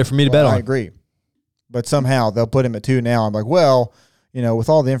odds better for me to bet I on. agree. But somehow they'll put him at 2 now. I'm like, well, with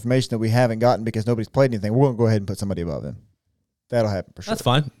all the information that we haven't gotten because nobody's played anything, we're going to go ahead and put somebody above him. That'll happen for sure. That's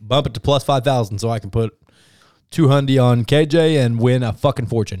fine. Bump it to plus 5,000 so I can put 200 on KJ and win a fucking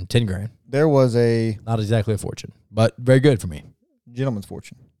fortune. 10 grand. There was a Not exactly a fortune, but very good for me. gentleman's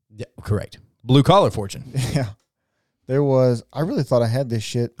fortune. Yeah, correct. Blue collar fortune. Yeah. There was, I really thought I had this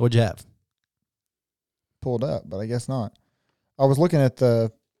shit What'd you have? pulled up, but I guess not. I was looking at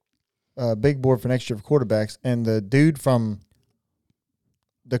the big board for next year for quarterbacks, and the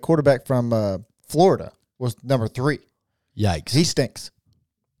quarterback from Florida was number 3. Yikes. He stinks.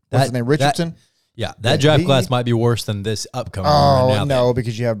 What's his name? Richardson? That draft class might be worse than this upcoming one. Oh, right now. no,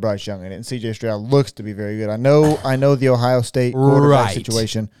 because you have Bryce Young in it, and C.J. Stroud looks to be very good. I know the Ohio State quarterback Right.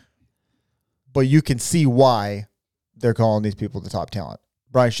 situation, but you can see why they're calling these people the top talent.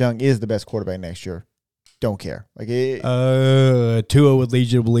 Bryce Young is the best quarterback next year. Don't care. Like Tua would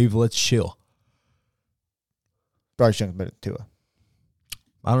lead you to believe let's chill. Bryce Young's better than Tua.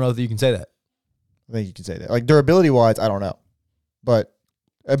 I don't know if you can say that. I think you can say that. Like durability-wise, I don't know. But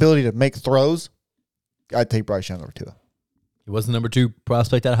ability to make throws, I'd take Bryce Young over Tua. He was the number 2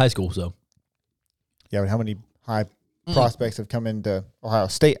 prospect out of high school, so. Yeah, but how many high prospects have come into Ohio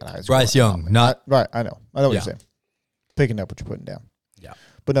State at high school? Bryce Young, not. Right, I know. I know what Yeah. you're saying. Picking up what you're putting down. Yeah.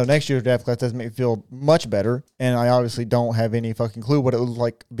 But no, next year's draft class doesn't make me feel much better, and I obviously don't have any fucking clue what it looks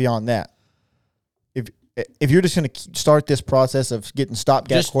like beyond that. If you're just going to start this process of getting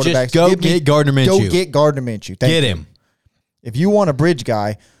stopgap quarterbacks, Just go get Gardner Minshew. Go get Gardner Minshew. Thank Get you. him. If you want a bridge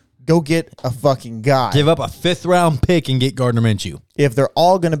guy, go get a fucking guy. Give up a 5th round pick and get Gardner Minshew. If they're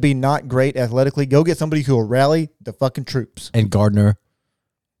all going to be not great athletically, go get somebody who will rally the fucking troops. And Gardner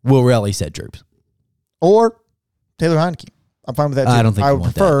will rally said troops. Or Taylor Heineke. I'm fine with that too. I don't think I I would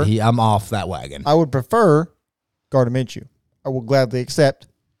want prefer. that. I'm off that wagon. I would prefer Gardner Minshew. I will gladly accept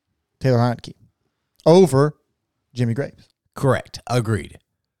Taylor Heineke over Jimmy Grapes. Correct. Agreed.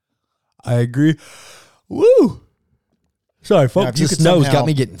 I agree. Woo. Sorry, folks. if you The could snow's somehow- got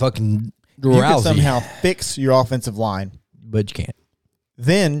me getting fucking If you could drowsy. somehow fix your offensive line, But you can't.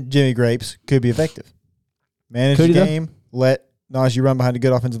 then Jimmy Grapes could be effective. Manage Could the he, though? game. Let Najee run behind a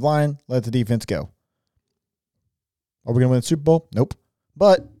good offensive line. Let the defense go. Are we going to win the Super Bowl? Nope.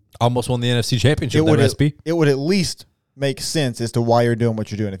 But Almost won the NFC Championship. it That would, recipe. it would at least make sense as to why you're doing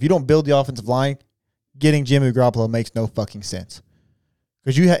what you're doing. If you don't build the offensive line, getting Jimmy Garoppolo makes no fucking sense.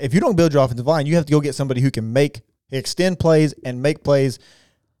 Because if you don't build your offensive line, you have to go get somebody who can extend plays and make plays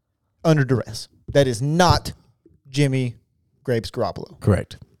under duress. That is not Jimmy Grapes Garoppolo.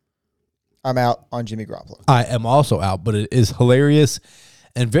 Correct. I'm out on Jimmy Garoppolo. I am also out, but it is hilarious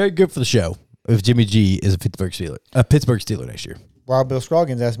and very good for the show if Jimmy G is a Pittsburgh Steeler next year. Wild Bill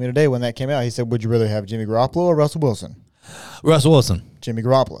Scroggins asked me today when that came out. He said, would you rather have Jimmy Garoppolo or Russell Wilson? Russell Wilson. Jimmy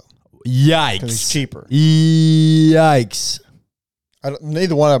Garoppolo. Yikes. Because he's cheaper. Yikes.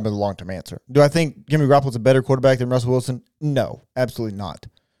 Neither one of them is a long-term answer. Do I think Jimmy Garoppolo's a better quarterback than Russell Wilson? No, absolutely not.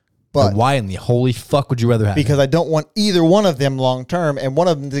 But Then why in the holy fuck would you rather have? because I don't want either one of them long-term, and one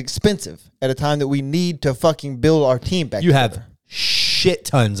of them is expensive at a time that we need to fucking build our team back you together. have shit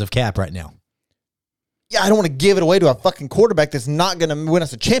tons of cap right now. Yeah, I don't want to give it away to a fucking quarterback that's not going to win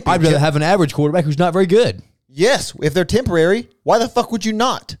us a championship. I'd rather have an average quarterback who's not very good. Yes, if they're temporary, why the fuck would you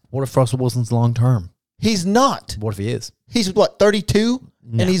not? What if Russell Wilson's long term? He's not. What if he is? He's what, 32?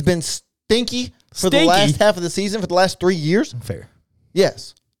 No. And he's been stinky for the Stinky? last half of the season, for the last 3 years? Fair.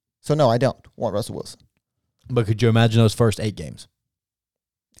 Yes. So, no, I don't want Russell Wilson. But could you imagine those first 8 games?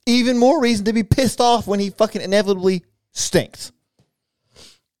 Even more reason to be pissed off when he fucking inevitably stinks.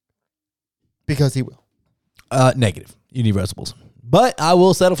 Because he will. Negative. You need Russell Wilson. But I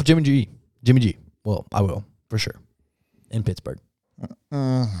will settle for Jimmy G. Jimmy G. Well, I will, for sure. In Pittsburgh.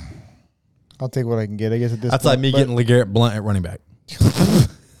 I'll take what I can get, I guess, at this That's point. like me getting LeGarrette Blount at running back.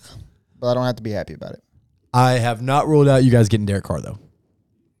 But I don't have to be happy about it. I have not ruled out you guys getting Derek Carr, though.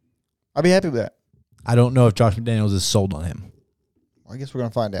 I'll be happy with that. I don't know if Josh McDaniels is sold on him. Well, I guess we're going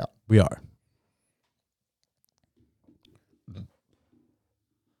to find out. We are.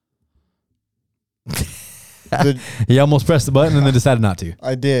 He almost pressed the button and then decided not to.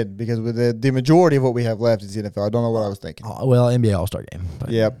 I did, because with the majority of what we have left is the NFL. I don't know what I was thinking. Oh, well, NBA All-Star game. But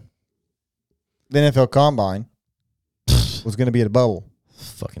Yep. The NFL Combine was going to be at a bubble.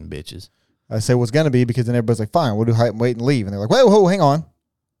 Fucking bitches. I say was going to be because then everybody's like, fine, we'll do height and weight and leave. And they're like, whoa, hang on.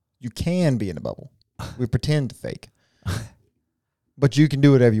 You can be in a bubble. We pretend to fake. But you can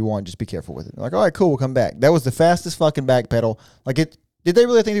do whatever you want. Just be careful with it. They're like, all right, cool, we'll come back. That was the fastest fucking backpedal. Like, did they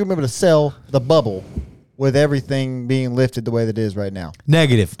really think they were going to be able to sell the bubble with everything being lifted the way that it is right now?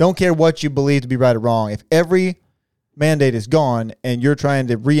 Negative. Don't care what you believe to be right or wrong. If every mandate is gone and you're trying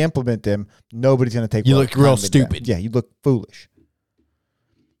to re-implement them, nobody's going to take. You what look real time they've done. stupid. Yeah, you look foolish.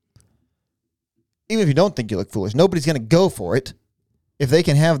 Even if you don't think you look foolish, nobody's going to go for it. If they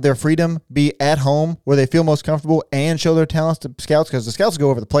can have their freedom be at home where they feel most comfortable and show their talents to scouts, because the scouts go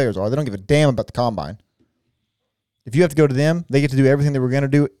over the players are. They don't give a damn about the combine. If you have to go to them, they get to do everything they were going to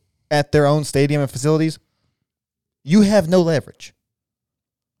do at their own stadium and facilities. You have no leverage.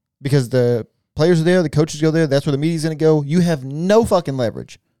 Because the players are there, the coaches go there, that's where the media's going to go. You have no fucking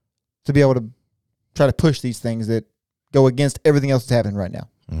leverage to be able to try to push these things that go against everything else that's happening right now.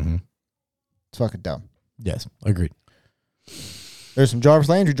 Mm-hmm. It's fucking dumb. Yes, agreed. There's some Jarvis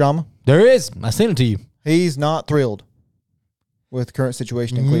Landry drama. There is. I sent it to you. He's not thrilled with the current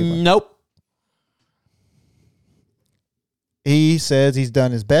situation in Cleveland. Nope. He says he's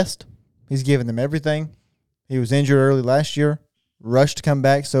done his best. He's given them everything. He was injured early last year, rushed to come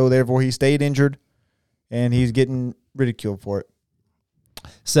back, so therefore he stayed injured, and he's getting ridiculed for it.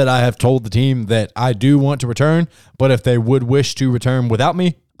 Said I have told the team that I do want to return, but if they would wish to return without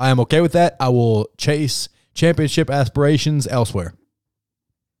me, I am okay with that. I will chase championship aspirations elsewhere.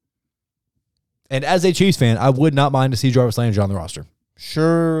 And as a Chiefs fan, I would not mind to see Jarvis Landry on the roster.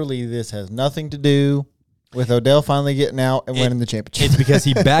 Surely this has nothing to do with Odell finally getting out and winning the championship. It's because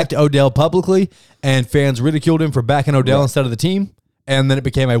he backed Odell publicly, and fans ridiculed him for backing Odell instead of the team. And then it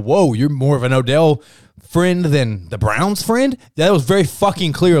became whoa, you're more of an Odell friend than the Browns friend? That was very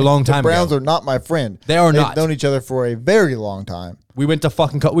fucking clear a long time The Browns ago. are not my friend. They are They've not. known each other for a very long time. We went to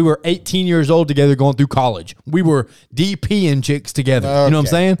fucking we were 18 years old together going through college. We were DPing chicks together. You know what I'm Okay.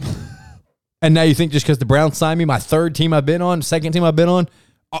 saying? And now you think just because the Browns signed me, my third team I've been on, second team I've been on,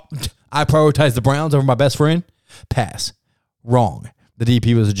 I prioritize the Browns over my best friend? Pass. Wrong. The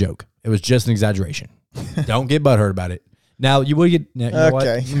DP was a joke. It was just an exaggeration. Don't get butthurt about it. Now, you will get... You know what?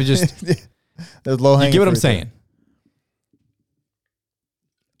 Okay. Let me just... There's low hanging. You get what I'm fruit there. saying?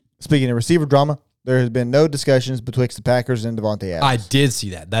 Speaking of receiver drama, there has been no discussions betwixt the Packers and Devontae Adams. I did see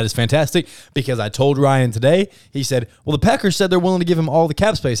that. That is fantastic because I told Ryan today, he said, well, the Packers said they're willing to give him all the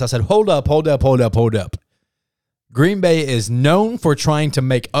cap space. I said, hold up. Green Bay is known for trying to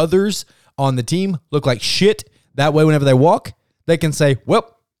make others on the team look like shit. That way, whenever they walk, they can say,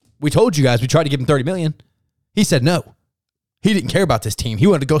 well, we told you guys we tried to give him $30 million. He said no. He didn't care about this team. He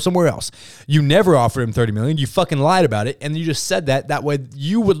wanted to go somewhere else. You never offered him $30 million. You fucking lied about it, and you just said that. That way,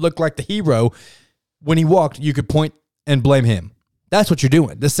 you would look like the hero. When he walked, you could point and blame him. That's what you're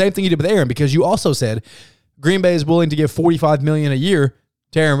doing. The same thing you did with Aaron, because you also said Green Bay is willing to give $45 million a year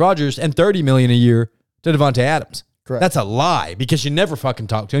to Aaron Rodgers and $30 million a year to Devontae Adams. Correct. That's a lie because you never fucking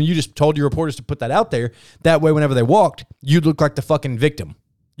talked to him. You just told your reporters to put that out there. That way, whenever they walked, you'd look like the fucking victim.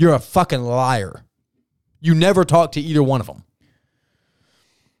 You're a fucking liar. You never talked to either one of them.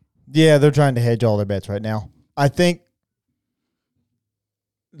 Yeah, they're trying to hedge all their bets right now. I think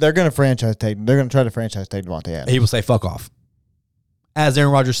they're going to franchise tag. They're going to try to franchise tag Devontae Adams. He will say, fuck off. As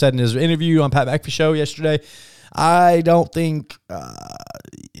Aaron Rodgers said in his interview on Pat McAfee show yesterday, I don't think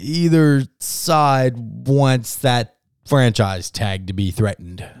either side wants that franchise tag to be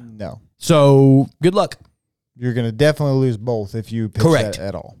threatened. No. So, good luck. You're going to definitely lose both if you pitch Correct. that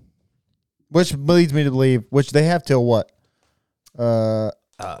at all. Which leads me to believe, which they have till what? March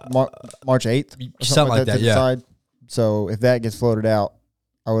 8th? Or something like that, to yeah. decide. So if that gets floated out,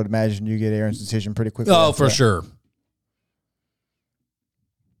 I would imagine you get Aaron's decision pretty quickly. Oh, after for that. sure.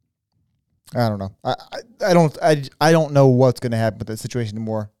 I don't know. I don't know what's going to happen with that situation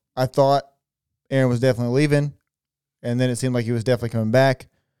anymore. I thought Aaron was definitely leaving, and then it seemed like he was definitely coming back.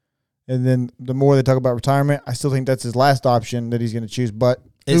 And then the more they talk about retirement, I still think that's his last option that he's going to choose. But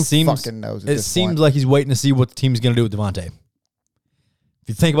who fucking knows? It seems like he's waiting to see what the team's going to do with Devontae. If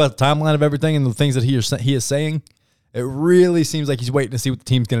you think about the timeline of everything and the things that he is saying, it really seems like he's waiting to see what the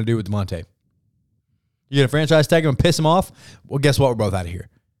team's going to do with Devontae. You're going to franchise tag him and piss him off? Well, guess what? We're both out of here.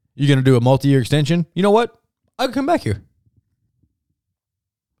 You're going to do a multi-year extension? You know what? I can come back here.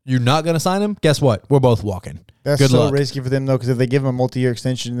 You're not going to sign him? Guess what? We're both walking. That's Good so luck. risky for them, though, because if they give him a multi-year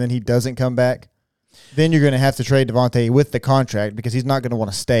extension and then he doesn't come back, then you're going to have to trade Devontae with the contract because he's not going to want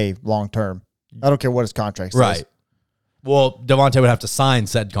to stay long-term. I don't care what his contract says. Right. Well, Devontae would have to sign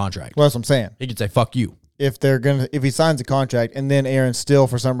said contract. Well, that's what I'm saying. He could say, fuck you. If he signs a contract and then Aaron still,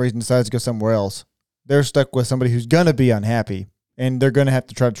 for some reason, decides to go somewhere else, they're stuck with somebody who's going to be unhappy, and they're going to have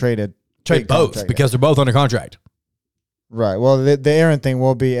to try to trade a Trade big both contract. because they're both under contract. Right. Well, the Aaron thing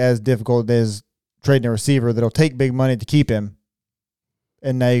will be as difficult as trading a receiver that'll take big money to keep him,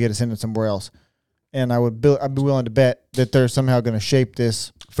 and now you got to send him somewhere else. And I'd be willing to bet that they're somehow going to shape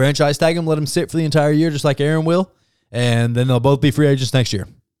this. Franchise tag him, let him sit for the entire year just like Aaron will, and then they'll both be free agents next year.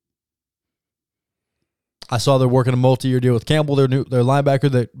 I saw they're working a multi-year deal with Campbell, their linebacker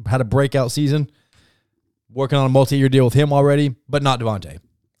that had a breakout season. Working on a multi-year deal with him already, but not Devontae.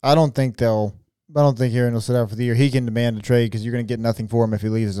 I don't think Aaron will sit out for the year. He can demand a trade because you're going to get nothing for him if he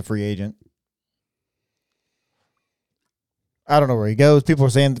leaves as a free agent. I don't know where he goes. People are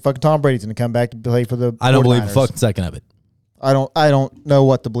saying that fucking Tom Brady's going to come back to play for the I don't believe a 49ers. fucking second of it. I don't know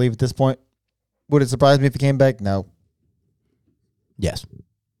what to believe at this point. Would it surprise me if he came back? No. Yes.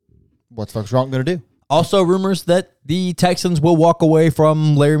 What the fuck's Gronk going to do? Also, rumors that the Texans will walk away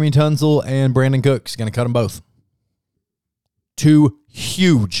from Laramie Tunsil and Brandon Cooks. Going to cut them both. 2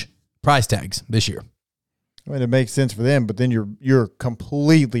 huge price tags this year. I mean, it makes sense for them, but then you're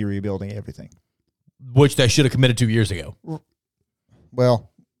completely rebuilding everything. Which they should have committed 2 years ago.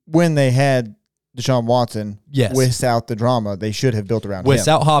 Well, when they had Deshaun Watson, Yes. without the drama, they should have built around him.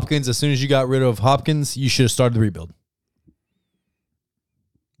 Without Hopkins, as soon as you got rid of Hopkins, you should have started the rebuild.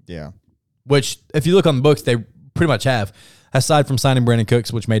 Yeah. Which, if you look on the books, they pretty much have. Aside from signing Brandon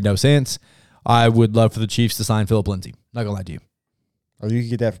Cooks, which made no sense, I would love for the Chiefs to sign Phillip Lindsay. Not going to lie to you. Oh, you could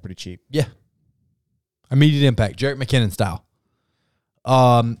get that for pretty cheap. Yeah. Immediate impact. Jarrett McKinnon style.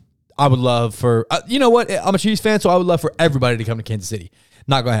 I would love for, you know what? I'm a Chiefs fan, so I would love for everybody to come to Kansas City.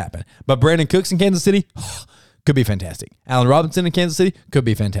 Not going to happen. But Brandon Cooks in Kansas City could be fantastic. Allen Robinson in Kansas City could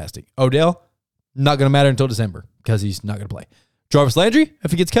be fantastic. Odell, not going to matter until December because he's not going to play. Jarvis Landry,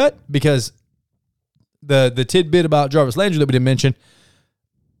 if he gets cut, because the tidbit about Jarvis Landry that we didn't mention,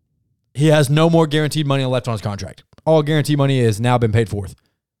 he has no more guaranteed money left on his contract. All guaranteed money has now been paid forth.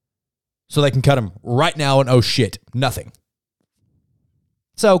 So they can cut him right now and oh shit, nothing.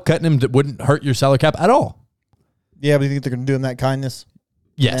 So cutting him wouldn't hurt your salary cap at all. Yeah, but you think they're going to do him that kindness?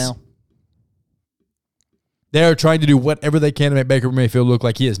 Yes. Now? They're trying to do whatever they can to make Baker Mayfield look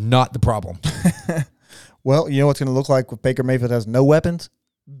like he is not the problem. Well, you know what's going to look like with Baker Mayfield has no weapons?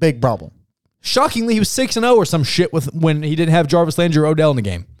 Big problem. Shockingly, he was 6-0 or some shit with when he didn't have Jarvis Landry or Odell in the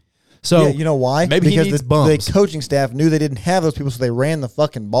game. So Yeah, you know why? Maybe because he needs the bums. coaching staff knew they didn't have those people, so they ran the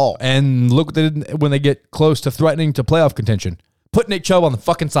fucking ball. And look what they did when they get close to threatening to playoff contention. Put Nick Chubb on the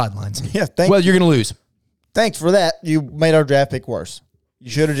fucking sidelines. Yeah, Well, you're going to lose. thanks for that. You made our draft pick worse.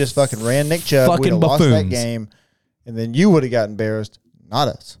 You should have just fucking ran Nick Chubb. We'd Fucking have lost that buffoons. game, and then you would have got embarrassed, not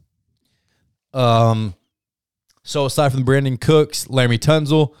us. So aside from Brandon Cooks, Laramie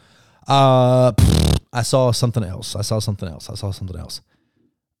Tunzel, I saw something else.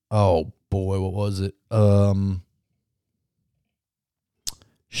 Oh boy, what was it?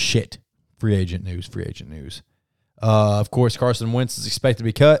 Shit. Free agent news. Of course, Carson Wentz is expected to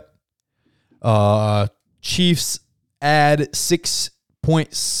be cut. Chiefs add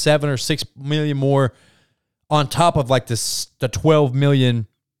 6.7 or 6 million more on top of like the 12 million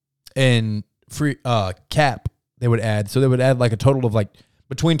in free cap they would add. So they would add like a total of like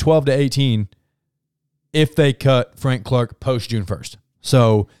between 12 to 18 if they cut Frank Clark post June 1st.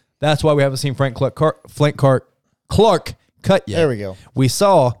 So that's why we haven't seen Frank Clark cut yet. There we go. We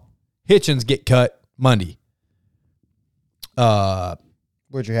saw Hitchens get cut Monday.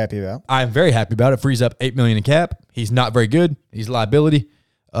 What you're happy about? I'm very happy about it. Frees up $8 million in cap. He's not very good. He's a liability.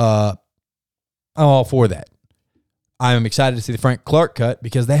 I'm all for that. I'm excited to see the Frank Clark cut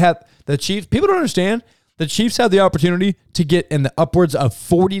because they have the Chiefs. People don't understand. The Chiefs have the opportunity to get in the upwards of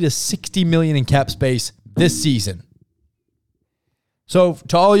 40 to 60 million in cap space this season. So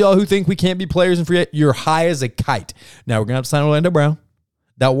to all y'all who think we can't be players in free, you're high as a kite. Now we're gonna have to sign Orlando Brown.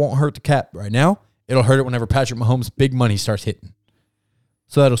 That won't hurt the cap right now. It'll hurt it whenever Patrick Mahomes' big money starts hitting.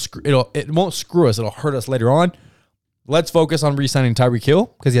 So it won't screw us. It'll hurt us later on. Let's focus on re-signing Tyreek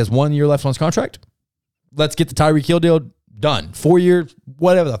Hill because he has 1 year left on his contract. Let's get the Tyreek Hill deal done. 4 years,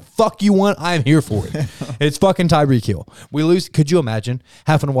 whatever the fuck you want, I'm here for it. It's fucking Tyreek Hill. We lose. Could you imagine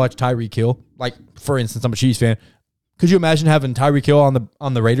having to watch Tyreek Hill? Like, for instance, I'm a Chiefs fan. Could you imagine having Tyreek Hill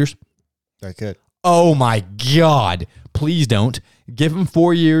on the Raiders? I could. Oh my God. Please don't. Give him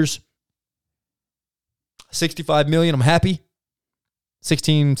 4 years. 65 million. I'm happy.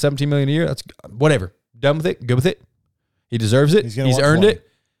 16, 17 million a year. That's whatever. Done with it. Good with it. He deserves it. He's earned it.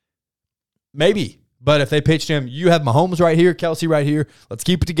 Maybe. But if they pitched him, you have Mahomes right here, Kelsey right here. Let's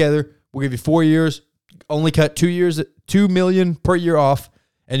keep it together. We'll give you 4 years. Only cut 2 years, $2 million per year off,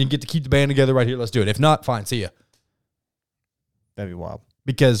 and you get to keep the band together right here. Let's do it. If not, fine. See ya. That'd be wild.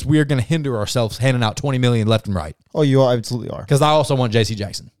 Because we are going to hinder ourselves handing out $20 million left and right. Oh, you absolutely are. Because I also want J.C.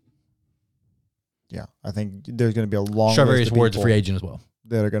 Jackson. Yeah, I think there's going to be a long Strawberry's list of Ward's a people free agent as well.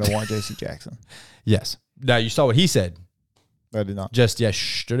 that are going to want J.C. Jackson. Yes. Now, you saw what he said I did not. just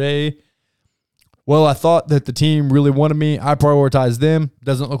yesterday. Well, I thought that the team really wanted me. I prioritized them.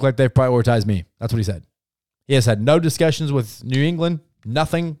 Doesn't look like they've prioritized me. That's what he said. He has had no discussions with New England.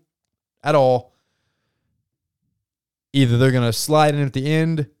 Nothing at all. Either they're going to slide in at the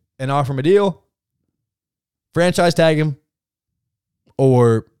end and offer him a deal, franchise tag him,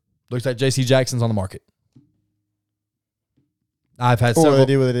 or looks like J.C. Jackson's on the market. I've had Or several. they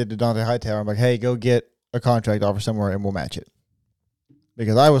do what they did to Dante Hightower. I'm like, hey, go get a contract offer somewhere and we'll match it.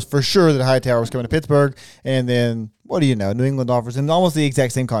 Because I was for sure that Hightower was coming to Pittsburgh, and then, what do you know, New England offers him almost the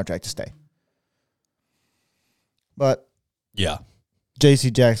exact same contract to stay. But Yeah.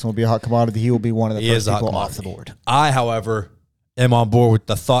 J.C. Jackson will be a hot commodity. He will be one of the He first is a hot people off the commodity. board. I, however, am on board with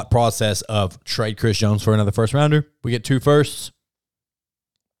the thought process of trade Chris Jones for another first rounder. We get 2 firsts.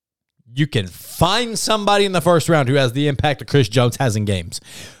 You can find somebody in the first round who has the impact that Chris Jones has in games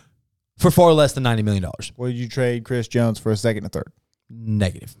for far less than $90 million. Would you trade Chris Jones for a second and third?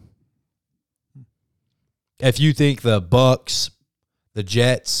 Negative. If you think the Bucks, the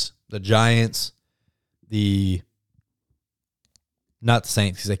Jets, the Giants, not the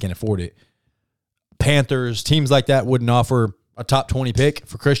Saints because they can't afford it, Panthers, teams like that wouldn't offer a top 20 pick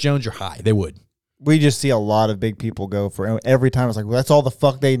for Chris Jones, you're high. They would. We just see a lot of big people go for every time. It's like, well, that's all the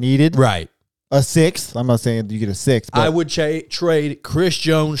fuck they needed. Right. A sixth. I'm not saying you get a sixth. But I would trade Chris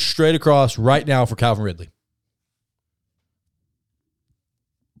Jones straight across right now for Calvin Ridley.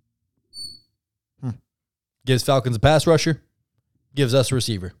 Gives Falcons a pass rusher. Gives us a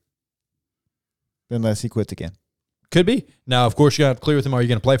receiver. unless he quits again. Could be. Now, of course, you got to clear with him. Are you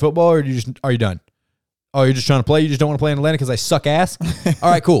going to play football, or are you done? Oh, you're just trying to play? You just don't want to play in Atlanta because I suck ass?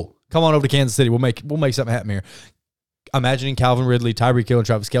 All right, cool. Come on over to Kansas City. We'll make something happen here. Imagining Calvin Ridley, Tyreek Hill, and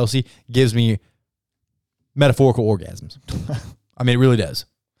Travis Kelce gives me metaphorical orgasms. I mean, it really does.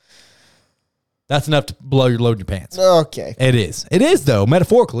 That's enough to blow your load in your pants. Okay. It is. It is, though,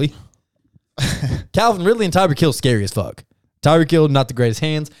 metaphorically. Calvin Ridley and Tyreek Hill scary as fuck. Tyreek Hill, not the greatest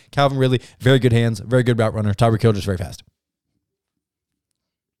hands. Calvin Ridley, very good hands, very good route runner. Tyreek Hill, just very fast.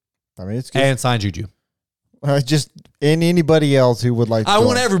 I mean, it's And sign Juju. just anybody else who would like to I join.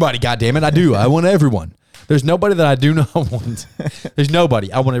 want everybody, goddammit. I do. I want everyone. There's nobody that I do not want. There's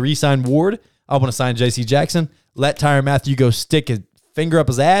nobody. I want to re-sign Ward. I want to sign J.C. Jackson. Let Tyrann Mathieu go stick his finger up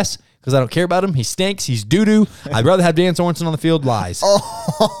his ass because I don't care about him. He stinks. He's doo-doo. I'd rather have Dan Sorensen on the field. Lies.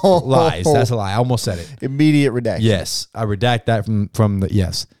 Lies. That's a lie. I almost said it. Immediate redaction. Yes. I redact that from the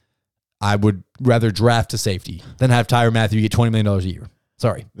yes. I would rather draft a safety than have Tyrann Mathieu get $20 million a year.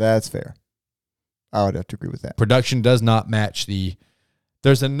 Sorry. That's fair. I would have to agree with that. Production does not match the...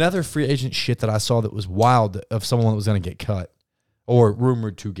 There's another free agent shit that I saw that was wild of someone that was going to get cut or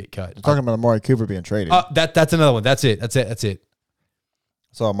rumored to get cut. Talking about Amari Cooper being traded. That's another one. That's it.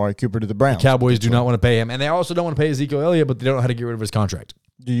 Saw Amari Cooper to the Browns. The Cowboys do not want to pay him, and they also don't want to pay Ezekiel Elliott, but they don't know how to get rid of his contract.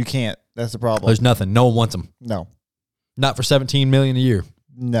 You can't. That's the problem. There's nothing. No one wants him. No. Not for $17 million a year.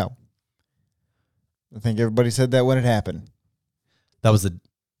 No. I think everybody said that when it happened. That was the...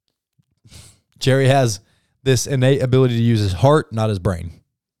 Jerry has this innate ability to use his heart, not his brain.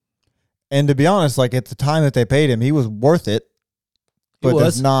 And to be honest, like at the time that they paid him, he was worth it. But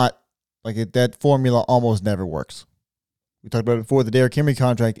that's not like that formula almost never works. We talked about it before. The Derrick Henry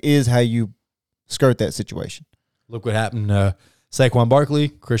contract is how you skirt that situation. Look what happened. Saquon Barkley,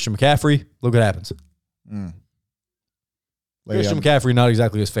 Christian McCaffrey. Look what happens. Christian McCaffrey, not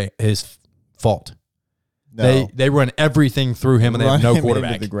exactly his fault. No. They run everything through him, and they have no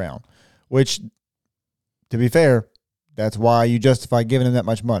quarterback. Into the ground. Which, to be fair, that's why you justify giving him that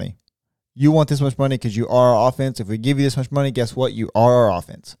much money. You want this much money because you are our offense. If we give you this much money, guess what? You are our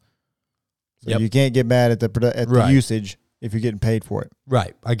offense. So you can't get mad at the usage if you're getting paid for it.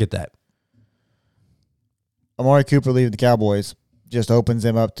 Right. I get that. Amari Cooper leaving the Cowboys just opens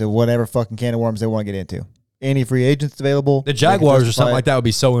them up to whatever fucking can of worms they want to get into. Any free agents available. The Jaguars or something like that would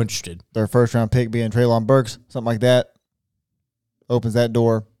be so interested. Their first-round pick being Treylon Burks, something like that, opens that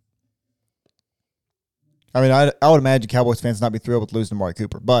door. I mean, I would imagine Cowboys fans not be thrilled with losing Amari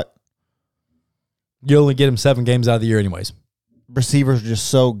Cooper, but you only get him 7 games out of the year anyways. Receivers are just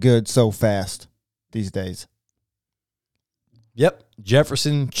so good, so fast these days. Yep.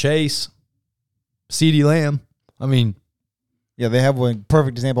 Jefferson, Chase, CeeDee Lamb. I mean. Yeah, they have a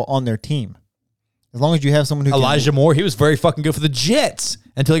perfect example on their team. As long as you have someone who Elijah Moore, he was very fucking good for the Jets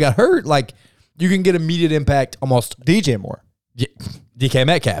until he got hurt. Like, you can get immediate impact almost. DJ Moore. DK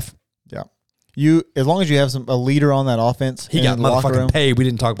Metcalf. Yeah. As long as you have a leader on that offense. He got motherfucking paid. We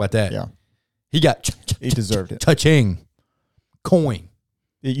didn't talk about that. Yeah. He got he deserved it. Touching coin.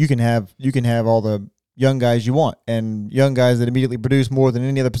 You can have all the young guys you want, and young guys that immediately produce more than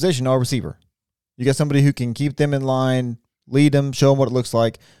any other position are receiver. You got somebody who can keep them in line, lead them, show them what it looks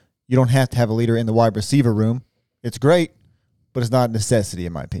like. You don't have to have a leader in the wide receiver room. It's great, but it's not a necessity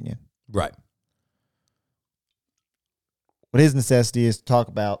in my opinion. Right. What his necessity is to talk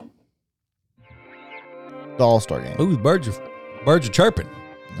about the All-Star game. Ooh, birds are chirping.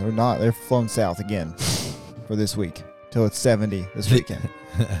 They're not. They're flown south again for this week till it's 70 this weekend.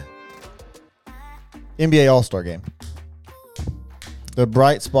 NBA All-Star game. The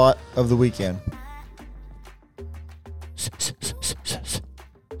bright spot of the weekend.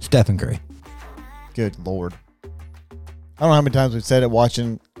 Stephen Curry. Good Lord. I don't know how many times we've said it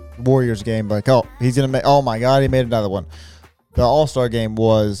watching the Warriors game, but he's going to make, oh my God, he made another one. The All-Star game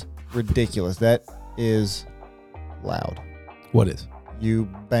was ridiculous. That is loud. What is? You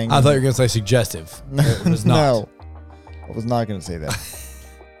bang. I thought you were going to say suggestive. It was not. No. I was not going to say that.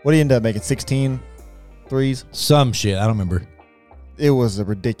 What did he end up making? 16 threes? Some shit. I don't remember. It was a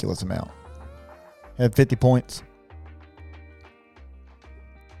ridiculous amount. Had 50 points.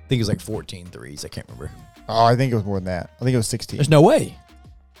 I think it was like 14 threes. I can't remember. Oh, I think it was more than that. I think it was 16. There's no way.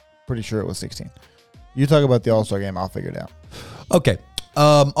 Pretty sure it was 16. You talk about the All-Star game, I'll figure it out. Okay.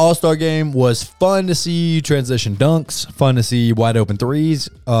 All-Star game was fun to see transition dunks, fun to see wide open threes.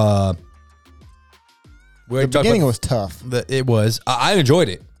 The beginning was tough. It was. I enjoyed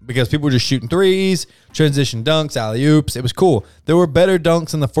it because people were just shooting threes, transition dunks, alley-oops. It was cool. There were better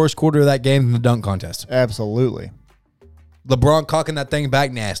dunks in the first quarter of that game than the dunk contest. Absolutely. LeBron cocking that thing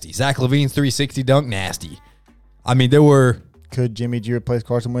back, nasty. Zach LaVine's 360 dunk, nasty. I mean, there were... Could Jimmy G replace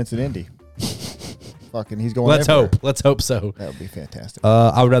Carson Wentz at Indy? Fucking, he's going Let's everywhere. hope. Let's hope so. That would be fantastic.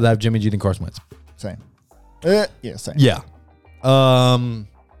 I would rather have Jimmy G than Carson Wentz. Same. Yeah, same. Yeah.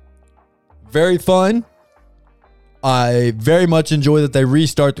 Very fun. I very much enjoy that they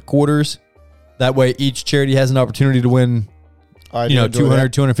restart the quarters. That way each charity has an opportunity to win, $200,000,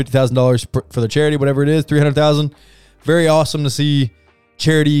 $250,000 for the charity, whatever it is, $300,000. Very awesome to see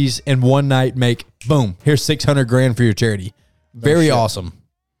charities in one night make, boom, here's $600,000 for your charity. Very shit. awesome.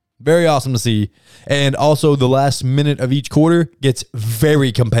 Very awesome to see. And also the last minute of each quarter gets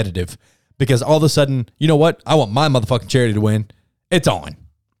very competitive because all of a sudden, you know what? I want my motherfucking charity to win. It's on.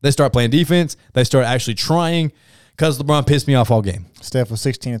 They start playing defense. They start actually trying because LeBron pissed me off all game. Steph was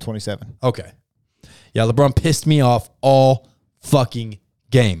 16 and 27. Okay. Yeah, LeBron pissed me off all fucking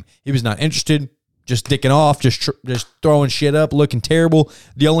game. He was not interested, just dicking off, just throwing shit up, looking terrible.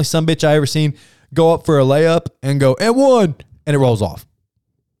 The only sumbitch I ever seen go up for a layup and go, and one, and it rolls off.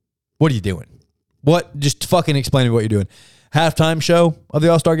 What are you doing? What? Just fucking explain to me what you're doing. Halftime show of the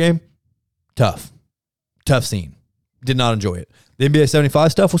All-Star game, tough. Tough scene. Did not enjoy it. The NBA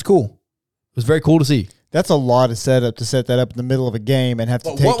 75 stuff was cool. It was very cool to see. That's a lot of setup to set that up in the middle of a game and have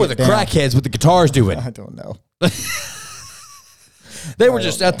to take What were the it down. crackheads with the guitars doing? I don't know. They were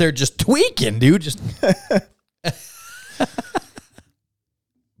just out there just tweaking, dude. Just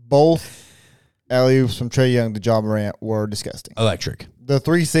Both alley-oops from Trae Young to Ja Morant were disgusting. electric. The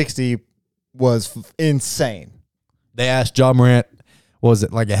 360 was insane. They asked Ja Morant, what was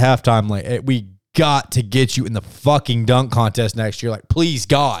it, like a halftime, like, hey, we got to get you in the fucking dunk contest next year. Like, please,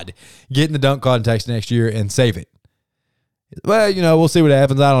 God, get in the dunk contest next year and save it. Well, you know, we'll see what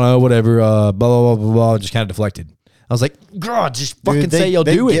happens. I don't know, whatever. Blah, blah, blah, blah, blah. Just kind of deflected. I was like, God, just fucking Dude, say you'll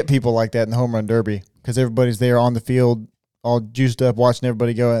do They it. get people like that in the home run derby because everybody's there on the field, all juiced up, watching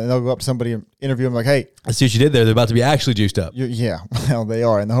everybody go, and they'll go up to somebody and interview them like, hey. I see what you did there. They're about to be actually juiced up. Yeah, well, they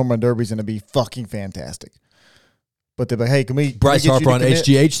are. And the home run derby's going to be fucking fantastic. But they're like, hey, can we Bryce get you Harper to on commit?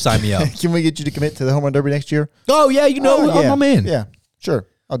 HGH, sign me up. Can we get you to commit to the home run derby next year? Oh, yeah, you know, Oh, yeah. I'm in. Yeah, sure.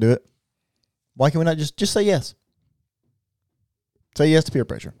 I'll do it. Why can we not just say yes? Say yes to peer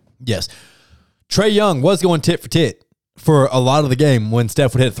pressure. Yes. Trae Young was going tit for tit for a lot of the game when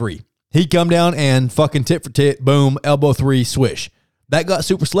Steph would hit a three. He'd come down and fucking tit for tit, boom, elbow three, swish. That got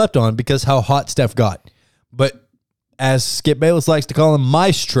super slept on because how hot Steph got. But as Skip Bayless likes to call him,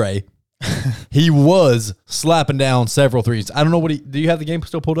 Maestro, he was slapping down several threes. I don't know what do you have the game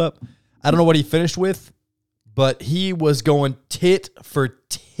still pulled up? I don't know what he finished with, but he was going tit for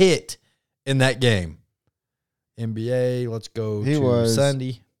tit in that game. NBA, let's go He to was-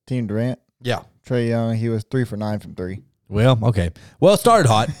 Sunday. Team Durant, Yeah. Trae Young, he was 3 for 9 from 3. Well, okay. Well, it started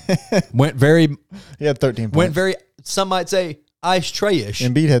hot. went very, He had 13 points. some might say, ice Trae-ish.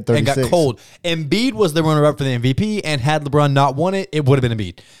 Embiid had 36. And got cold. Embiid was the runner-up for the MVP, and had LeBron not won it, it would have been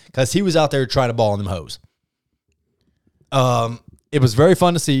Embiid because he was out there trying to ball in them hoes. It was very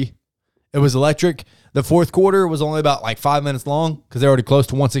fun to see. It was electric. The fourth quarter was only about like 5 minutes long because they're already close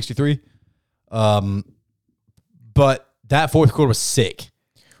to 163. But that fourth quarter was sick.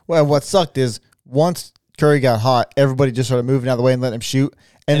 Well, what sucked is once Curry got hot, everybody just started moving out of the way and letting him shoot.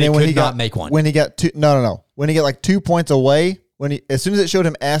 And then he when could he not got make one. when he got two, no, when he got like 2 points away, as soon as it showed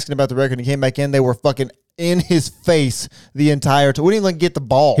him asking about the record, and he came back in, they were fucking in his face the entire time. We didn't even get the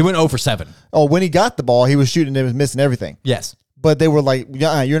ball. He went 0 for 7. Oh, when he got the ball, he was shooting and it was missing everything. Yes. But they were like,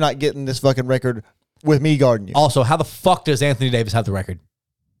 yeah, you're not getting this fucking record with me guarding you. Also, how the fuck does Anthony Davis have the record?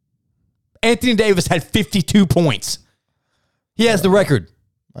 Anthony Davis had 52 points. He has the record.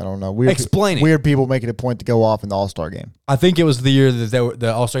 I don't know. Weird, Explain it. Weird people making a point to go off in the All-Star game. I think it was the year that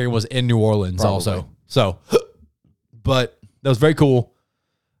the All-Star game was in New Orleans Probably. also. So, but that was very cool.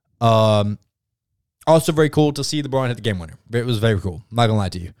 Also very cool to see LeBron hit the game winner. It was very cool. I'm not going to lie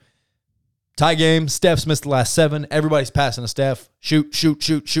to you. Tie game. Steph's missed the last 7. Everybody's passing to Steph. Shoot, shoot,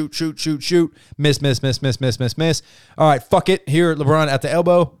 shoot, shoot, shoot, shoot, shoot. Miss, miss, miss, miss, miss, miss, miss. All right, fuck it. Here, LeBron at the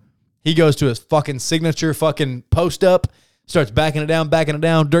elbow. He goes to his fucking signature fucking post up. Starts backing it down. Dirk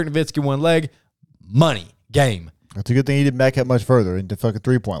Nowitzki one leg. Money. Game. It's a good thing he didn't back up much further into fucking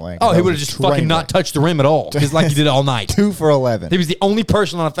three-point land. Oh, That he was would a have just train fucking not wreck. touched the rim at all. Because like he did all night. 2 for 11. He was the only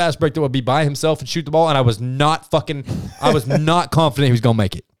person on a fast break that would be by himself and shoot the ball, and I was not confident he was going to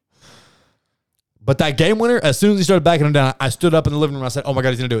make it. But that game winner, as soon as he started backing him down, I stood up in the living room and I said, oh my God,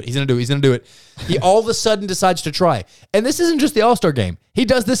 he's going to do it. He's going to do it. He's going to do it. He all of a sudden decides to try. And this isn't just the All-Star game. He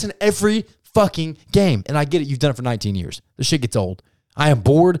does this in every fucking game. And I get it. You've done it for 19 years. This shit gets old. I am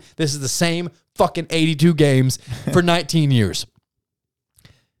bored. This is the same fucking 82 games for 19 years.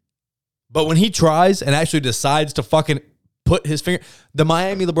 But when he tries and actually decides to fucking put his finger, the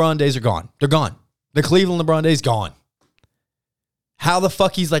Miami LeBron days are gone. They're gone. The Cleveland LeBron days gone. How the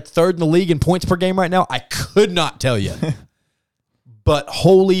fuck he's like 3rd in the league in points per game right now, I could not tell you. But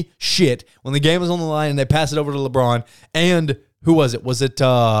holy shit, when the game was on the line and they pass it over to LeBron, and who was it? Was it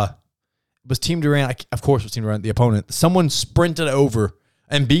was Team Durant? Of course it was Team Durant, the opponent. Someone sprinted over,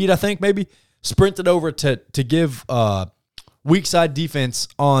 Embiid, I think, maybe, sprinted over to give weak side defense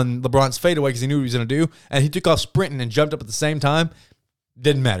on LeBron's fadeaway because he knew what he was going to do, and he took off sprinting and jumped up at the same time.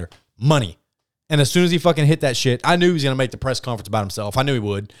 Didn't matter. Money. And as soon as he fucking hit that shit, I knew he was going to make the press conference about himself. I knew he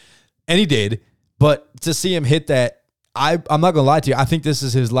would. And he did. But to see him hit that, I'm not going to lie to you. I think this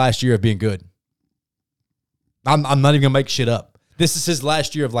is his last year of being good. I'm not even going to make shit up. This is his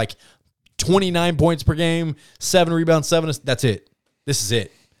last year of like 29 points per game, 7 rebounds, 7. That's it. This is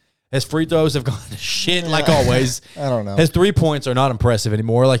it. His free throws have gone to shit like always. I don't know. His 3 points are not impressive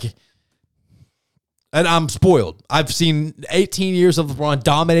anymore. And I'm spoiled. I've seen 18 years of LeBron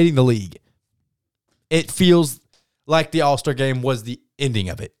dominating the league. It feels like the All-Star game was the ending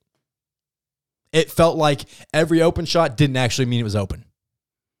of it. It felt like every open shot didn't actually mean it was open.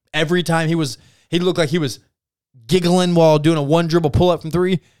 Every time he looked like he was giggling while doing a 1-dribble pull-up from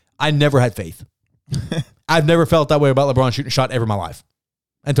 3. I never had faith. I've never felt that way about LeBron shooting a shot ever in my life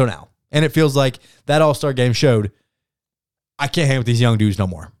until now. And it feels like that All-Star game showed I can't hang with these young dudes no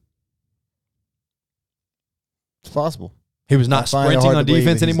more. It's possible. He was not sprinting on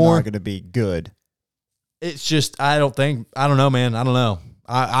defense anymore. He's not going to be good. It's just, I don't know, man. I don't know.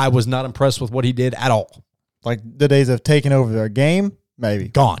 I was not impressed with what he did at all. Like the days of taking over their game, maybe.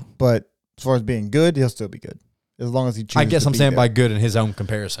 Gone. But as far as being good, he'll still be good. As long as he chooses I guess to I'm be saying there. by good in his own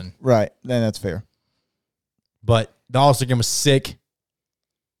comparison. Right. Then that's fair. But the All-Star game was sick.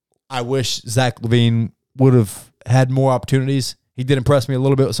 I wish Zach LaVine would have had more opportunities. He did impress me a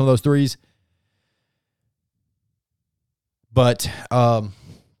little bit with some of those threes. But,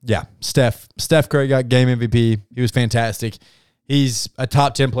 yeah, Steph Curry got game MVP. He was fantastic. He's a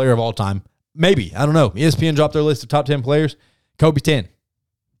top 10 player of all time. Maybe. I don't know. ESPN dropped their list of top 10 players. Kobe 10.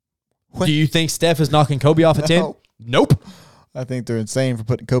 What? Do you think Steph is knocking Kobe off at 10? No. Nope. I think they're insane for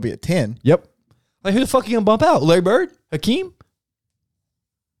putting Kobe at 10. Yep. Like, who the fuck are you going to bump out? Larry Bird? Hakeem?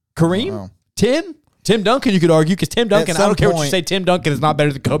 Kareem? Wow. Tim Duncan, you could argue, because Tim Duncan, I don't care what you point- say, Tim Duncan is not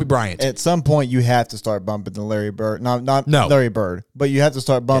better than Kobe Bryant. At some point, you have to start bumping the Larry Bird. Not No. Larry Bird, but you have to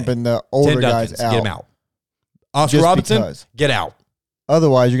start bumping the older Tim guys Duncans, out. get him out. Oscar Just Robertson, because. get out.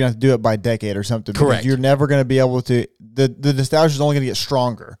 Otherwise, you're going to have to do it by decade or something. because Correct. You're never going to be able to. The nostalgia is only going to get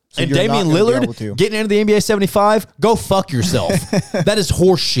stronger. So And you're not Damian gonna be able Lillard to. getting into the NBA 75, go fuck yourself. That is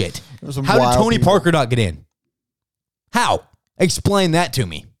horse shit. There's some How did wild Tony people. Parker not get in? How? Explain that to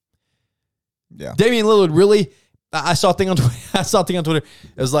me. Yeah. Damian Lillard really, I saw a thing on Twitter.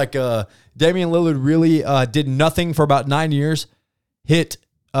 It was like Damian Lillard really did nothing for about 9 years, hit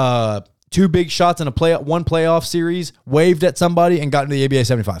 2 big shots in one playoff series, waved at somebody, and got into the NBA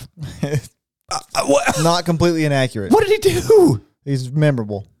 75. What? Not completely inaccurate. What did he do? He's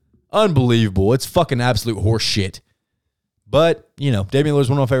memorable. Unbelievable. It's fucking absolute horse shit. But, Damian Lillard's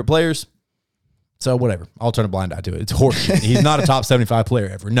one of my favorite players. So whatever. I'll turn a blind eye to it. It's horse shit. He's not a top 75 player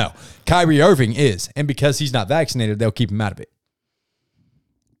ever. No. Kyrie Irving is. And because he's not vaccinated, they'll keep him out of it.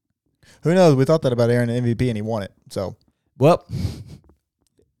 Who knows? We thought that about Aaron MVP, and he won it. So, Well, if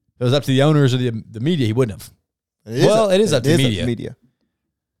it was up to the owners or the media, he wouldn't have. It is up to the media.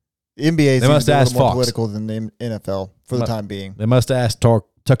 The NBA They must seems a ask little more Fox. political than the NFL for the time being. They must have asked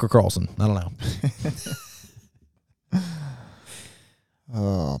Tucker Carlson. I don't know.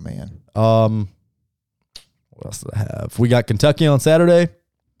 Oh, man. What else did I have? We got Kentucky on Saturday.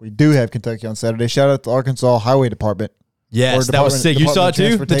 We do have Kentucky on Saturday. Shout out to the Arkansas Highway Department. Yes, Or that was sick. You saw it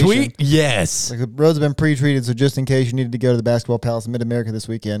Department too? of The tweet? Transportation. Yes. Like the roads have been pre-treated, so just in case you needed to go to the Basketball Palace in Mid-America this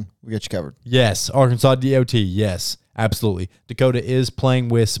weekend, we got you covered. Yes. Arkansas DOT. Yes. Absolutely. Dakota is playing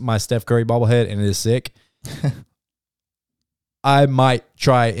with my Steph Curry bobblehead, and it is sick. I might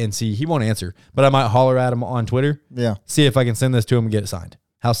try and see. He won't answer, but I might holler at him on Twitter. Yeah. See if I can send this to him and get it signed.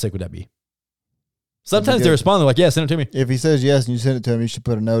 How sick would that be? Sometimes good. they respond. They're like, yeah, send it to me. If he says yes and you send it to him, you should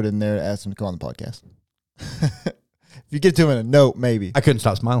put a note in there to ask him to come on the podcast. If you get to him in a note, maybe. I couldn't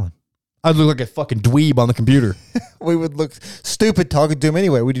stop smiling. I'd look like a fucking dweeb on the computer. We would look stupid talking to him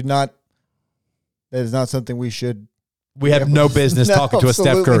anyway. We do not. That is not something we should. We have no business No, talking to a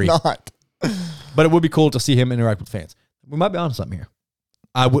Steph absolutely Curry. not. But it would be cool to see him interact with fans. We might be on something here.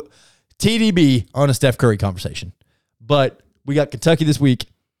 I would TDB on a Steph Curry conversation. But we got Kentucky this week.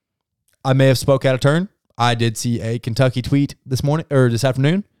 I may have spoke out of turn. I did see a Kentucky tweet this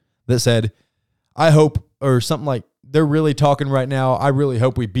afternoon that said, I hope, or something like, they're really talking right now. I really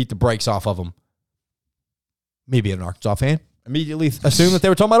hope we beat the brakes off of them. Me being an Arkansas fan, immediately assumed that they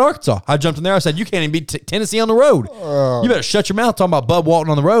were talking about Arkansas. I jumped in there. I said, you can't even beat Tennessee on the road. You better shut your mouth talking about Bud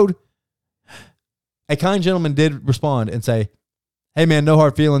Walton on the road. A kind gentleman did respond and say, hey, man, no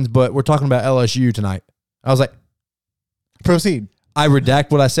hard feelings, but we're talking about LSU tonight. I was like, Proceed. I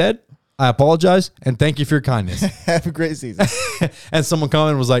redact what I said. I apologize, and thank you for your kindness. Have a great season. And someone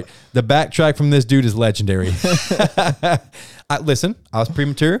commented was like, the backtrack from this dude is legendary. Listen, I was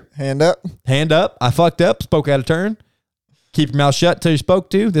premature. Hand up. Hand up. I fucked up, spoke out of turn. Keep your mouth shut until you spoke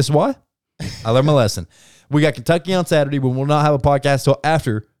to. This is why. I learned my lesson. We got Kentucky on Saturday. We will not have a podcast till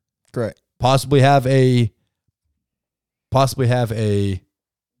after. Correct. Possibly have a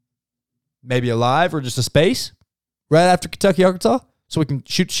maybe a live or just a space right after Kentucky, Arkansas, so we can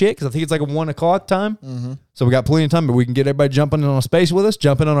shoot shit because I think it's like a 1 o'clock time. Mm-hmm. So we got plenty of time, but we can get everybody jumping on a space with us,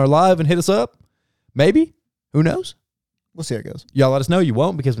 jumping on our live and hit us up. Maybe. Who knows? We'll see how it goes. Y'all let us know. You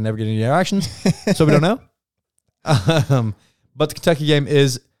won't because we never get any interactions, so we don't know. But the Kentucky game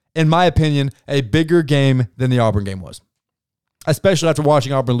is, in my opinion, a bigger game than the Auburn game was. Especially after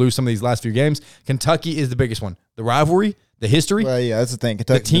watching Auburn lose some of these last few games. Kentucky is the biggest one. The rivalry, the history, Well, yeah, that's the thing. the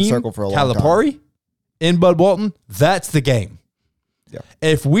Kentucky's been team, circled for a long time. Calipari, in Bud Walton, that's the game. Yeah.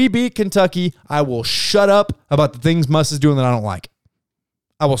 If we beat Kentucky, I will shut up about the things Muss is doing that I don't like.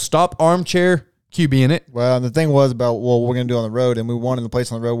 I will stop armchair QB in it. Well, the thing was about, well, what we're going to do on the road, and we won in the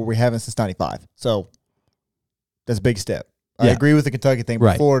place on the road where we haven't since 95. So that's a big step. I Yeah. agree with the Kentucky thing, but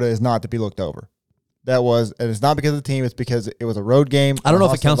Right. Florida is not to be looked over. That was, and it's not because of the team, it's because it was a road game. I don't know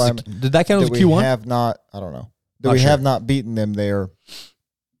if it hostile counts. environment Did that count as a that Q1? we have not, I don't know. That Not we sure. have not beaten them there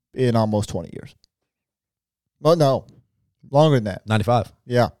in almost 20 years. Well, no. Longer than that. 95.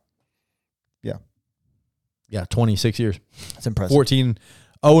 Yeah. Yeah, 26 years. That's impressive.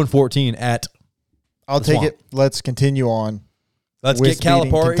 0-14 at I'll the take Swamp. it. Let's continue on. Let's with get beating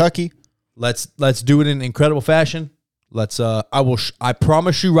Calipari. Kentucky. Let's do it in incredible fashion. Let's I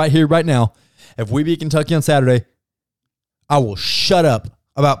promise you right here, right now, if we beat Kentucky on Saturday, I will shut up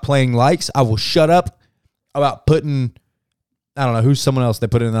about playing likes. I will shut up about putting, I don't know, who's someone else they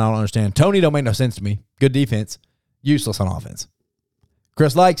put in that I don't understand. Tony don't make no sense to me. Good defense. Useless on offense.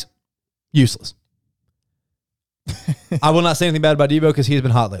 Chris Likes, useless. I will not say anything bad about Devo because he has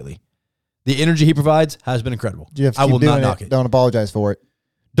been hot lately. The energy he provides has been incredible. You have to I keep will doing not knock it. Don't apologize for it.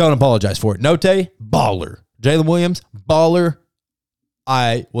 Don't apologize for it. Note, baller. Jalen Williams, baller.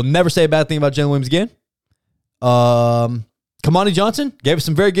 I will never say a bad thing about Jalen Williams again. Kamani Johnson gave us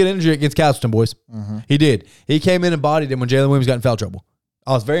some very good energy against Castleton, boys. Mm-hmm. He did. He came in and bodied him when Jalen Williams got in foul trouble.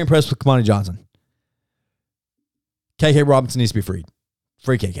 I was very impressed with Kamani Johnson. KK Robinson needs to be freed.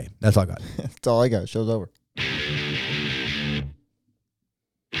 Free KK. That's all I got. That's all I got. Show's over.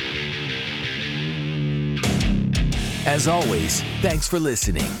 As always, thanks for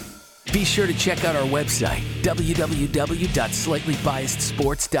listening. Be sure to check out our website,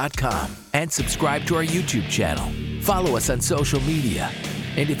 www.slightlybiasedsports.com, and subscribe to our YouTube channel. Follow us on social media.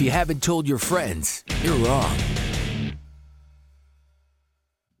 And if you haven't told your friends, you're wrong.